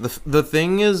 the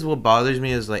thing is, what bothers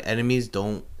me is like enemies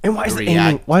don't. And why is the react.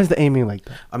 aiming? Why is the aiming like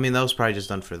that? I mean, that was probably just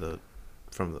done for the,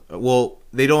 well,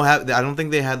 they don't have. I don't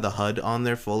think they had the HUD on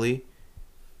there fully.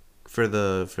 For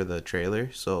the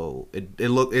trailer, so they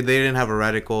didn't have a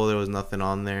reticle. There was nothing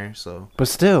on there, so But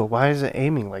still, why is it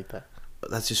aiming like that?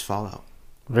 that's just Fallout.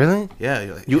 Really? Yeah,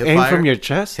 you're like, You hip aim fire, from your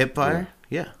chest? hip fire.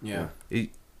 Yeah. Yeah. They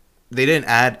didn't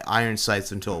add iron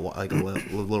sights until like a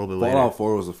little bit later. Fallout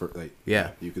 4 was the first. Like,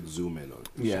 Yeah. you could zoom in on it.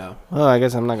 Yeah. Well, I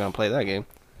guess I'm not gonna play that game.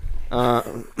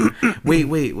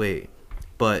 Wait.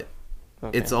 But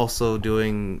Okay. it's also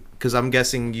doing because I'm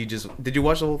guessing did you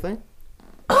watch the whole thing?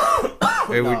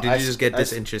 Or No, did you just get I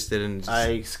disinterested and?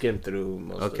 I skimmed through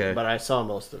most of Okay. it, but I saw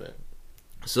most of it.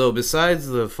 So besides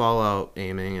the Fallout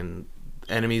aiming and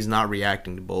enemies not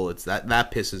reacting to bullets, that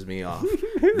pisses me off.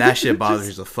 That shit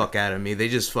bothers the fuck out of me. They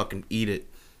just fucking eat it.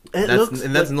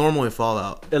 That's normal in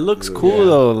Fallout. It looks cool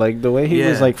though, like the way he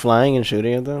was Yeah. like flying and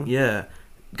shooting at them. Yeah,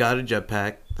 got a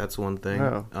jetpack. That's one thing.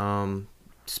 Oh.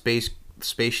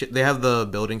 Spaceship. They have the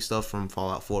building stuff from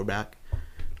Fallout 4 back,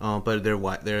 but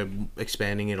they're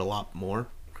expanding it a lot more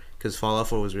because Fallout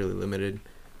 4 was really limited.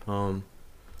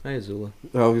 Hey Zula.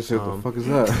 I was gonna say, what the fuck is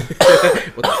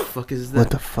that? What the fuck is that? What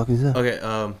the fuck is that? Okay.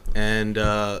 And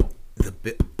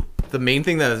the main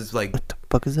thing that is like What the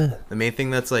fuck is that? the main thing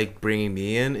that's like bringing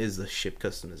me in is the ship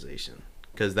customization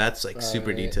because that's like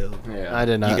super detailed. Yeah. I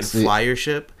did not. You can see- fly your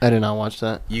ship. I did not watch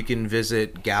that. You can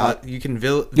visit You can You can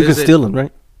visit. steal them,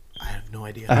 right? I have no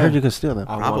idea. I heard you could steal them.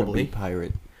 I want to Probably. be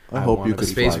pirate. I hope wanna you could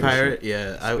be Space fly your pirate,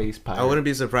 yeah. Space I pirate. wouldn't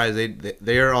be surprised.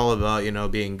 They are all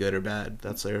about being good or bad.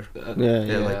 That's their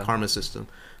Yeah. like karma system.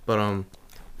 But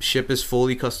ship is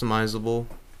fully customizable.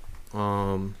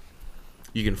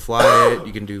 You can fly it.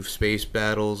 You can do space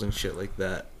battles and shit like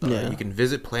that. Yeah. You can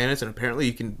visit planets, and apparently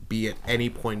you can be at any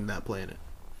point in that planet.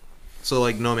 So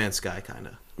like No Man's Sky, kind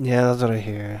of. Yeah, that's what I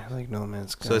hear. Like No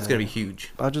Man's Sky. So it's gonna be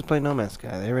huge. I'll just play No Man's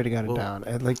Sky. They already got it Well, down.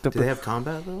 I like the. Do they have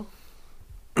combat though?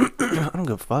 I don't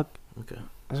give a fuck. Okay.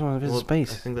 I just want to visit Well,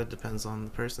 space. I think that depends on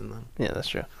the person then. Yeah, that's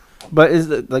true. But is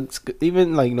the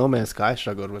even like No Man's Sky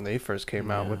struggled when they first came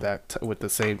out with Yeah. that with the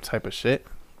same type of shit.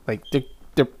 Like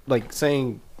they're like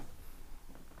saying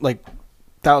like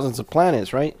thousands of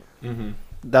planets, right? Mm-hmm.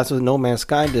 That's what No Man's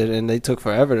Sky did, and they took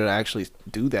forever to actually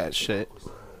do that shit.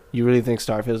 You really think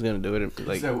Starfield's gonna do it?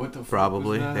 Like, what the fuck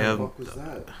Probably. was that? They have. What was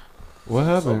that? What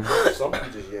happened?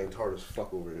 Somebody just yanked hard as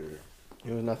fuck over here.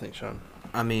 it was nothing, Sean.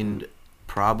 I mean,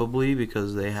 probably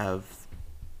because they have,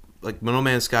 like, No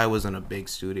Man's Sky wasn't a big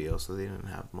studio, so they didn't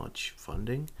have much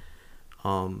funding.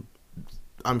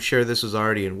 I'm sure this was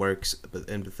already in works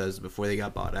in Bethesda before they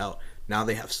got bought out. Now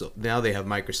they have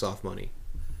Microsoft money.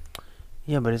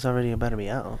 Yeah, but it's already about to be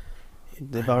out.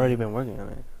 They've already been working on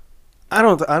it.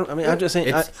 I mean, I'm just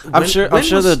saying. I'm when, sure. When I'm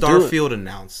sure was they'll do it. Starfield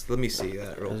announced? Let me see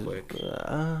that real quick.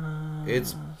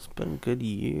 It's been a good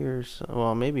year. So,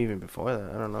 well, maybe even before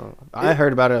that. I don't know. I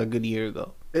heard about it a good year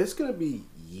ago. It's gonna be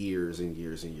years and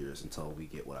years and years until we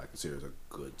get what I consider as a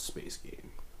good space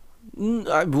game.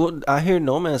 I hear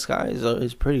No Man's Sky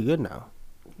is pretty good now.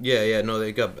 Yeah, no,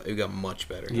 they got much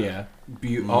better. Yeah.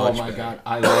 Oh Much my better. god,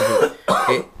 I love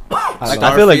it.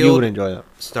 I feel like you would enjoy that.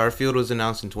 Starfield was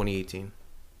announced in 2018,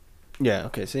 Yeah.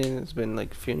 Okay. See, it's been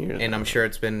like a few years. and I'm sure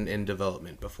it's been in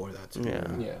development before that too. Yeah.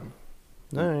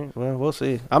 Yeah. All right. Well, we'll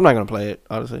see. I'm not gonna play it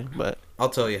honestly, but I'll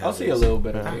tell you how. I'll it see a is. little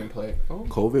bit of Yeah. gameplay. Oh.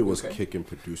 COVID was Okay. kicking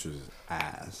producers'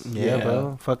 ass. yeah, Yeah.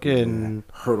 bro. Fucking.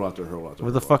 Hurdle after hurdle after.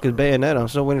 Where the hurdle fuck is after Bayonetta? I'm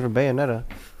still waiting for Bayonetta.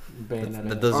 Bayonetta.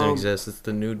 That doesn't Um, exist. It's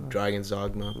the new Dragon's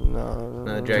Dogma. No.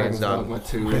 Dragon's Dragon's Dogma.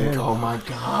 Dogma 2. Oh my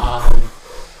god.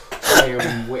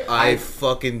 I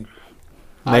fucking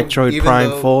Metroid even Prime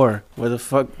though- 4. Where the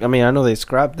fuck? I mean, I know they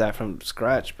scrapped that from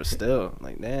scratch, but still,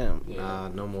 like, damn.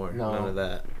 no more. No. None of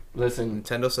that. Listen,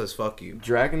 Nintendo says fuck you.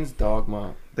 Dragon's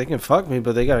Dogma. They can fuck me,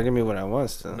 but they gotta give me what I want.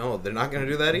 Still. No, they're not gonna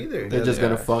do that either. They're Yeah, just they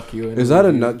gonna are. fuck you. Is that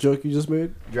a nut joke you just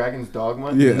made? Dragon's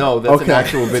Dogma? Yeah. No, that's Okay. an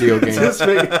actual video game.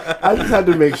 I just had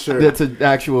to make sure. That's an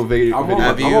actual video. I'm video on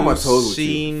Have I'm you on my toes with you.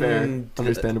 seen? Fair.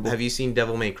 Understandable. Have you seen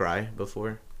Devil May Cry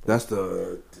before? That's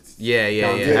the. Yeah.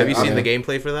 Yeah, Have you seen okay. the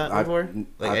gameplay for that I- before?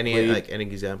 Like I any played- any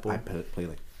example? I played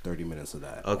like 30 minutes of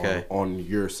that. Okay. On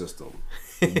your system.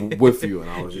 With you, and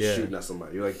I was just Yeah. shooting at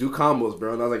somebody. You're like, do combos,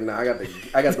 bro, and I was like, nah, I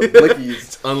got the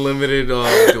blickies. Unlimited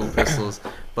dual pistols,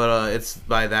 but it's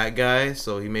by that guy.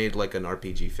 So he made like an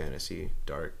RPG fantasy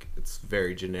dark. It's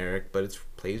very generic, but it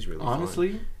plays really fun.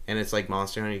 Honestly, And it's like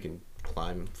Monster Hunter. You can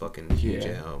climb fucking huge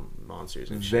Yeah.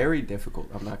 monsters and shit. very difficult.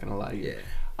 I'm not gonna lie to you. Yeah.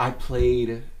 I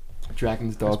played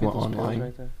Dragon's Dogma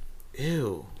online.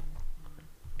 Ew.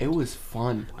 It was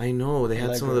fun. I know they had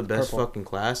like some of the the best purple. fucking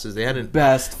classes. They had an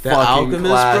Best the fucking alchemist,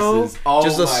 classes. bro. Oh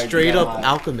Just a my straight up God.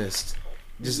 alchemist.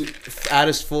 Just add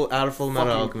a full amount of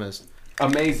Fucking- alchemist.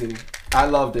 Amazing. I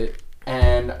loved it,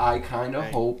 and I kind of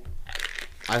hope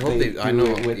I hope they they. I do know.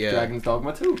 it with Yeah. Dragon's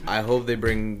Dogma 2. I hope they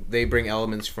bring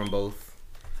elements from both.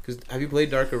 Cause have you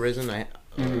played Dark Arisen?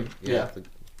 Yeah. the-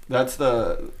 That's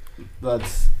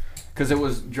because it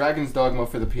was Dragon's Dogma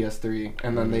for the PS3,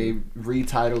 and then they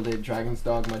retitled it Dragon's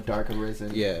Dogma Dark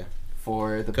Arisen yeah.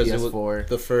 for the Because it PS4. was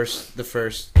the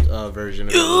first version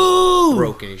of it was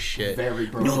broken as shit. Very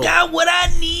broken. got what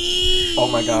I need. Oh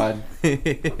my god.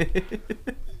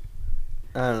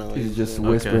 I don't know. what He's just doing.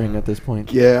 whispering at this point.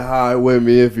 Get high with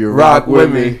me if you Rock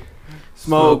with me.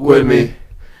 Smoke with me.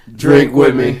 drink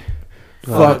with me.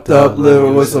 Fucked up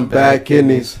living with some bad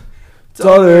kidneys.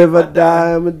 Told her if I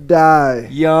die, I'ma die.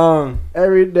 Young.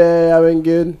 Every day I've been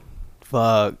getting.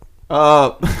 Fuck.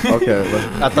 Up. Okay,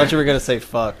 but I thought you were gonna say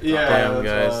fuck. Yeah, Damn,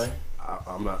 that's guys.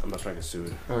 I'm not trying to get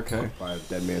sued why. Okay. by a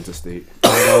dead man's estate.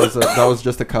 That was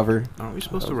just a cover. Aren't we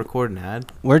supposed to record an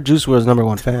ad? We're Juice WRLD's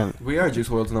 #1 fan. We are Juice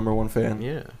WRLD's #1 fan.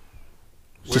 Yeah.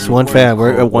 Just one fan.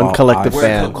 We're a one collective We're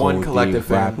fan. one collective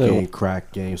fan. Rap game,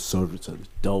 crack game, server to the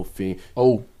dope fiend.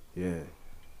 Oh, Yeah,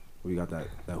 we got that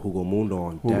Hugo Mundo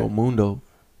on Hugo deck. Mundo.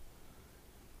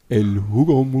 El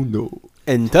Hugo Mundo.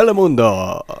 En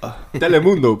Telemundo.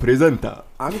 Telemundo presenta.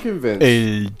 I'm convinced.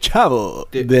 El Chavo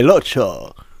del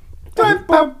Ocho.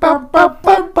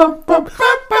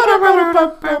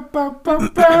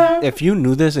 If you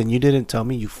knew this and you didn't tell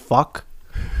me, you fuck.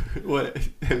 What?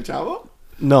 El Chavo?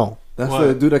 No. That's What?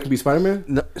 the dude that can be Spider-Man.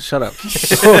 No, shut up.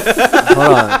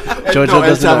 Hold on. Jojo No, El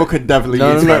doesn't Chavo know. could definitely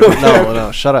No, be no, Spider-Man.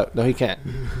 no, shut up. No, he can't.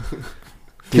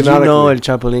 Did you know El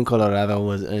Chapulín Colorado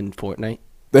was in Fortnite?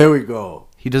 There we go.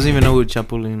 He doesn't even know who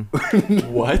Chapulín.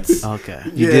 What? Okay.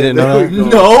 You Yeah, didn't there know we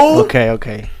that? go. No!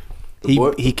 Okay.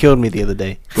 boy- He killed me the other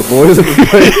day. The boys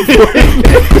are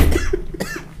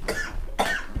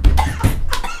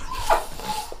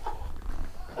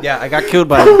Yeah, I got killed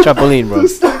by Chapulín, bro.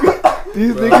 These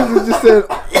niggas just said,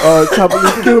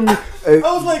 Chapulín kill me. And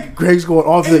I was like, Greg's going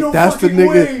off ain't like, no that's the fucking nigga.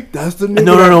 way. That's the nigga.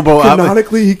 No, that bro, I-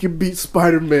 Canonically, he can beat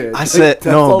Spider-Man. I Like, said that's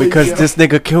no all he because got. this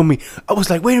nigga killed me. I was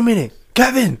like, wait a minute,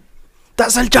 Kevin,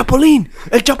 that's El Chapulín.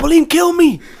 El Chapulín killed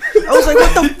me. I was like,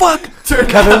 what the fuck?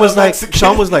 Kevin was like,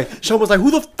 Sean was like,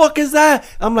 who the fuck is that?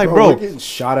 I'm like, we're bro, getting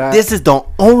shot at. this is the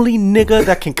only nigga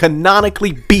that can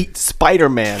canonically beat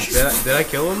Spider-Man. Did I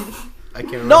kill him? I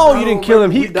can't remember. No, you didn't kill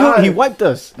him. He we died. he wiped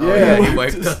us. Oh, yeah, he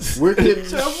wiped us. We're getting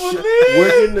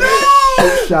the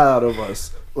shit shot out of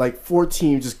us. Like 4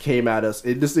 teams just came at us.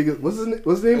 And this nigga, what's his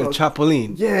name? El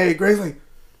Chapulín. Yeah, Greg's like,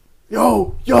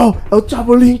 yo, El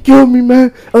Chapulín killed me,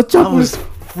 man. El I was Chapulín.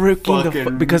 freaking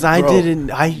Fucking because I bro.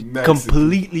 didn't. I Mexican.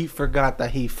 completely forgot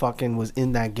that he fucking was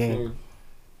in that game.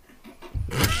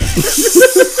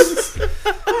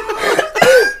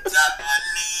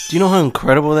 Do you know how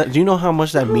incredible that? Do you know how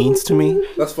much that means to me?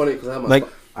 That's funny because I had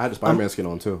I had the Spider-Man skin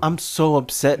on too. I'm so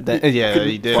upset that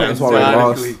you did. That's why we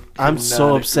lost. I'm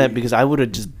so upset because I would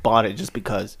have just bought it just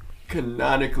because.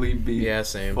 Canonically be Yeah,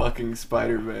 same. fucking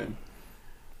Spider-Man.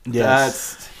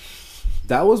 Yes.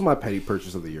 That was my petty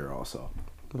purchase of the year. Also,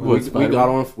 we Spider-Man? got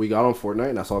on Fortnite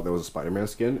and I saw there was a Spider-Man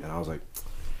skin and I was like,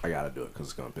 I gotta do it because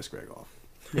it's gonna piss Greg off.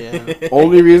 Yeah.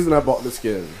 Only reason I bought the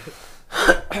skin.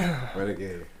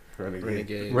 Renegade.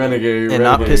 And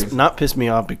not piss me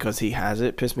off because he has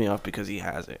it. Piss me off because he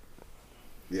has it.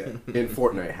 Yeah, in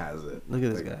Fortnite has it. Look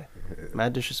at this guy.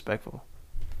 Mad disrespectful.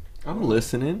 I'm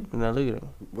listening. Now look at him.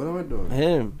 What am I doing?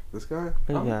 Him. This guy?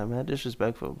 Look at that. Mad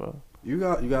disrespectful, bro. You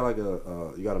got like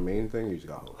you got a main thing. Or you just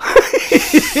got hoes.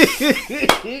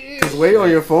 Cause wait on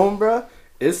your phone, bro.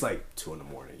 It's like 2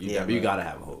 a.m. You gotta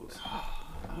have hoes.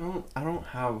 I don't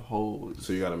have hoes.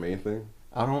 So you got a main thing.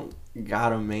 I don't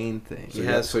got a main thing. He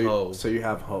has hoes. So you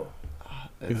have hoe.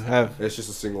 You have. It's just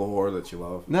a single whore that you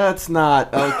love. That's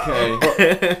not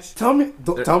okay. Tell me It's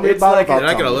about like it. You're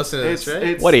not gonna Tell me. listen to this,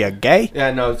 right? What are you, gay?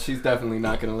 Yeah, no, she's definitely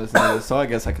not gonna listen to this. So I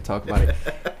guess I could talk about it.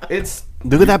 It's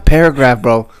Look at that paragraph,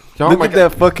 bro. Oh Look my at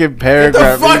God. that fucking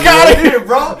paragraph. fuck out of here,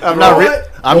 bro. I'm not.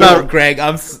 I'm not. Greg.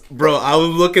 Bro. I was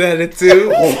looking at it too.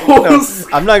 No,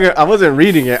 I'm not. I wasn't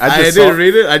reading it. I didn't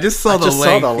read it. I just saw the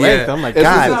link. I'm like, It's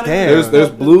God just- damn. There's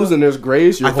blues and there's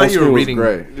grays. Your I whole thought you were screen was reading-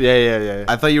 gray. Yeah.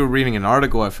 I thought you were reading an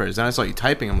article at first. Then I saw you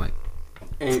typing. I'm like,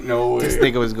 Ain't no way. This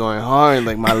nigga was going hard.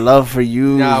 Like my love for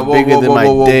you Nah, is whoa, bigger whoa, than whoa, my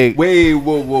whoa, whoa. dick. Wait,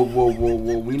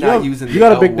 whoa. We not using you the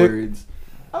got a L big dick? words.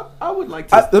 I would like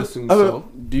to assume so.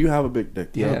 Do you have a big dick?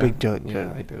 You have a big dick.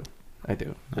 Yeah, I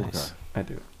do. Nice. I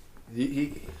do.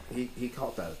 He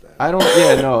caught that. I don't.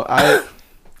 Yeah, no.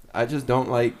 I just don't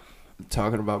like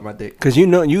talking about my dick. Cause you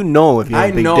know if you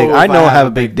have a big dick. if I know I have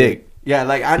a big dick. Yeah,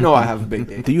 like I know I have a big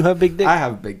dick. Do you have a big dick? I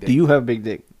have a big dick. Do you have a big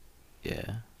dick?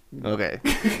 yeah. Okay.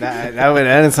 that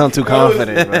didn't sound too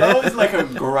confident, bro. That was like a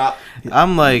growl.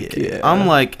 I'm like Yeah. I'm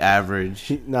like average.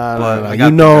 Nah, But I you got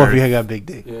the know if nerve. you got a big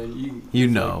dick. Yeah, You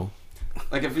know.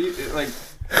 Like if you like,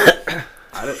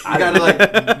 I you gotta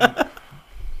like.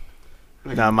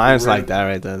 Nah, mine's like that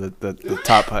right there. The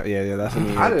top part. Yeah, that's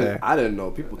me right there. I didn't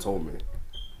know. People told me.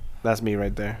 That's me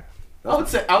right there. I would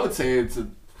say it's a.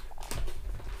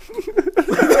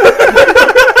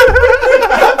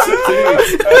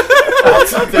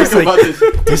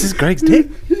 This is Greg's dick.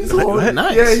 He's Like, holding, what?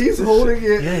 Nice. Yeah, he's holding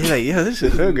it. Yeah, he's like, yeah, this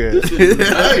is so good.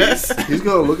 He's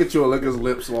gonna look at you and lick his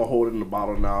lips while holding the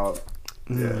bottle now.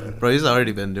 Yeah. Bro, he's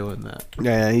already been doing that.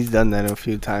 Yeah, he's done that a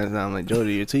few times now. I'm like,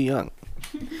 Jody, you're too young.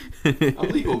 I'm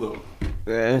legal though.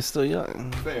 Yeah, it's still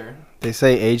young. Fair. They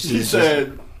say age He is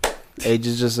said. age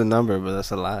is just a number, but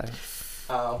that's a lie.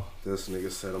 Oh, This nigga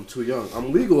said I'm too young.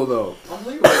 I'm legal though. I'm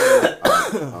legal.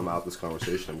 I'm out this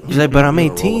conversation. He's like, but I'm gonna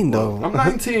roll 18 a blunt. though. I'm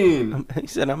 19. He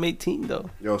said I'm 18 though.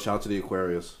 Yo, shout out to the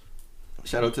Aquarius.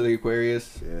 Shout out to the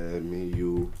Aquarius. Yeah, me,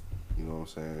 you know what I'm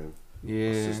saying? My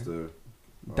Yeah. sister,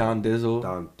 Don Dizzle.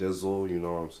 Don Dizzle, you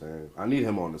know what I'm saying? I need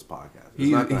him on this podcast.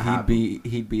 It's not gonna happen.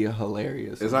 He'd be a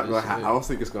hilarious. It's not gonna happen. I don't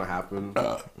think it's gonna happen.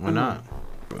 Why not?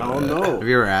 I don't know. Have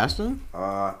you ever asked him?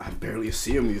 I barely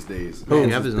see him these days. You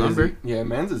have his number? Yeah,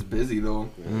 man's is busy though.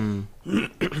 Mm.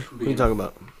 What you talking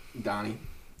about? Donnie.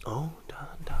 Oh,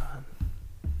 Don.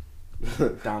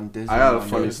 Don Dizzle. I got a Don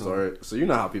funny Dizzle. story. So you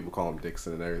know how people call him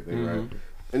Dixon and everything, right? Mhm.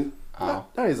 And Oh.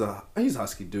 he's a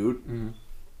husky dude. Mhm.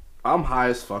 I'm high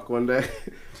as fuck one day.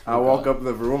 I walk up in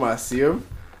the room, I see him,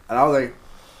 and I was like,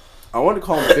 I wanted to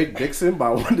call him Big Dixon, but I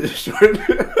wanted to shorten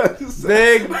it.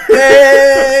 Big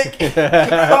Dick.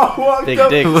 I walked Big up,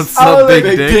 Dick. What's I up, was Big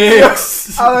like, Dick? I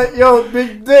was like, yo,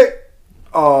 Big Dick.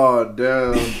 Oh,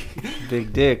 damn.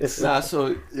 Big dicks. Nah,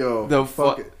 so Yo,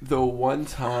 the the one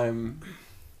time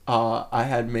I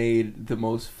had made the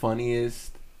most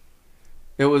funniest.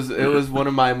 It was one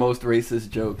of my most racist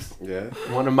jokes. Yeah.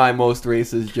 One of my most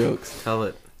racist jokes. Tell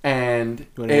it. And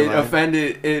wanna hear it mine?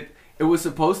 offended it was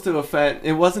supposed to offend.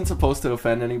 It wasn't supposed to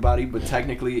offend anybody, but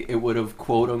technically it would have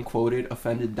quote unquote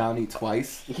offended Donnie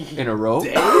twice in a row.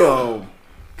 Damn.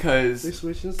 Cause They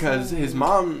switching Because sides.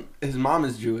 his mom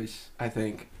is Jewish, I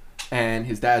think, and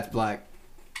his dad's black.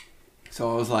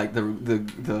 So I was like,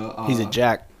 He's a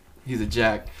jack. He's a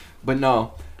jack. But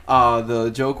no,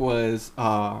 the joke was,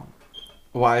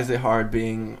 why is it hard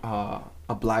being a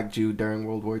black Jew during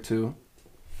World War II?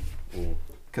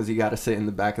 Because you got to sit in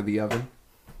the back of the oven.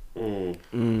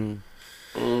 Mm.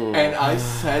 And I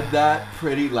said that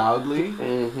pretty loudly,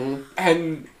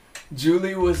 and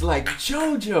Julie was like,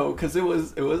 JoJo, because it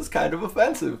was kind of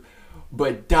offensive.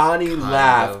 but Donnie Kind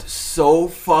laughed of. so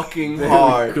fucking There we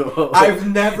hard. go. I've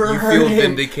never You heard feel him.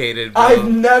 vindicated, bro. I've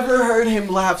never heard him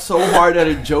laugh so hard at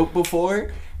a joke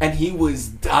before, and he was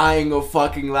dying of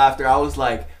fucking laughter. I was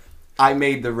like, I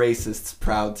made the racists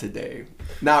proud today.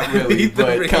 Not really, Made the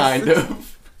but kind racists.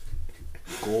 of.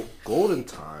 Golden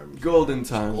time. Golden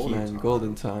times, Golden man. time.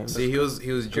 Golden times. See, he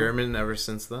was German ever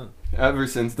since then. Ever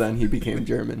since then, he became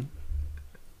German.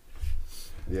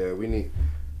 Yeah, we need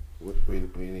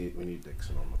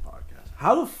Dixon on the podcast.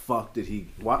 How the fuck did he?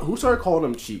 Who started calling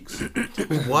him Cheeks?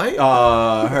 What?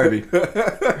 Herbie.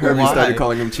 Herbie Why? started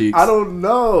calling him Cheeks. I don't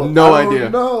know. No I don't idea.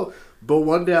 know. But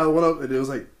one day I went up and it was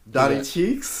like Donnie Yeah.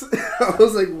 Cheeks. I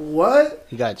was like, what?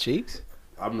 He got cheeks?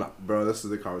 I'm not, bro. This is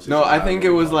the conversation. No, I we're think it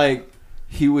having was about- like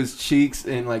he was Cheeks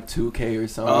in like 2K or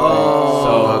something. Oh,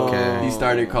 so okay. he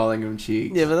started calling him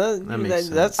Cheeks. Yeah, but That makes sense.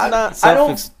 that's I, not. I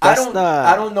don't. I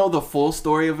Not, don't know the full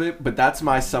story of it, but that's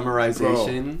my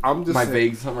summarization. Bro, I'm just my saying-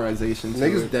 vague summarization. To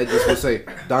niggas it. dead just would say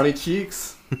Donnie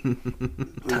Cheeks.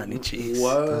 Tiny cheeks.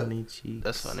 What? Funny cheeks.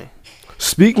 That's funny.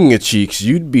 Speaking of cheeks,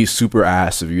 you'd be super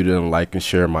ass if you didn't like and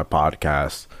share my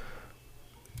podcast.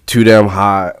 Too Damn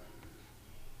High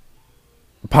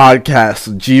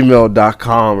Podcast,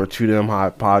 gmail.com or Too Damn High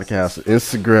Podcast,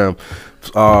 Instagram.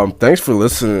 Thanks for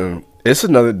listening. It's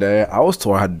another day. I was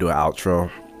told I had to do an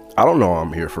outro. I don't know why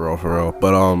I'm here for real.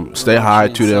 But stay high,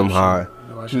 Too Damn High.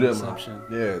 Too Damn High.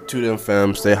 Yeah, Too Damn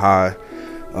Fam, stay high.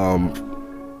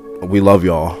 We love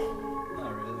y'all.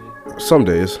 Not really. Some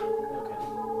days.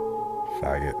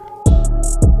 Okay. Faggot.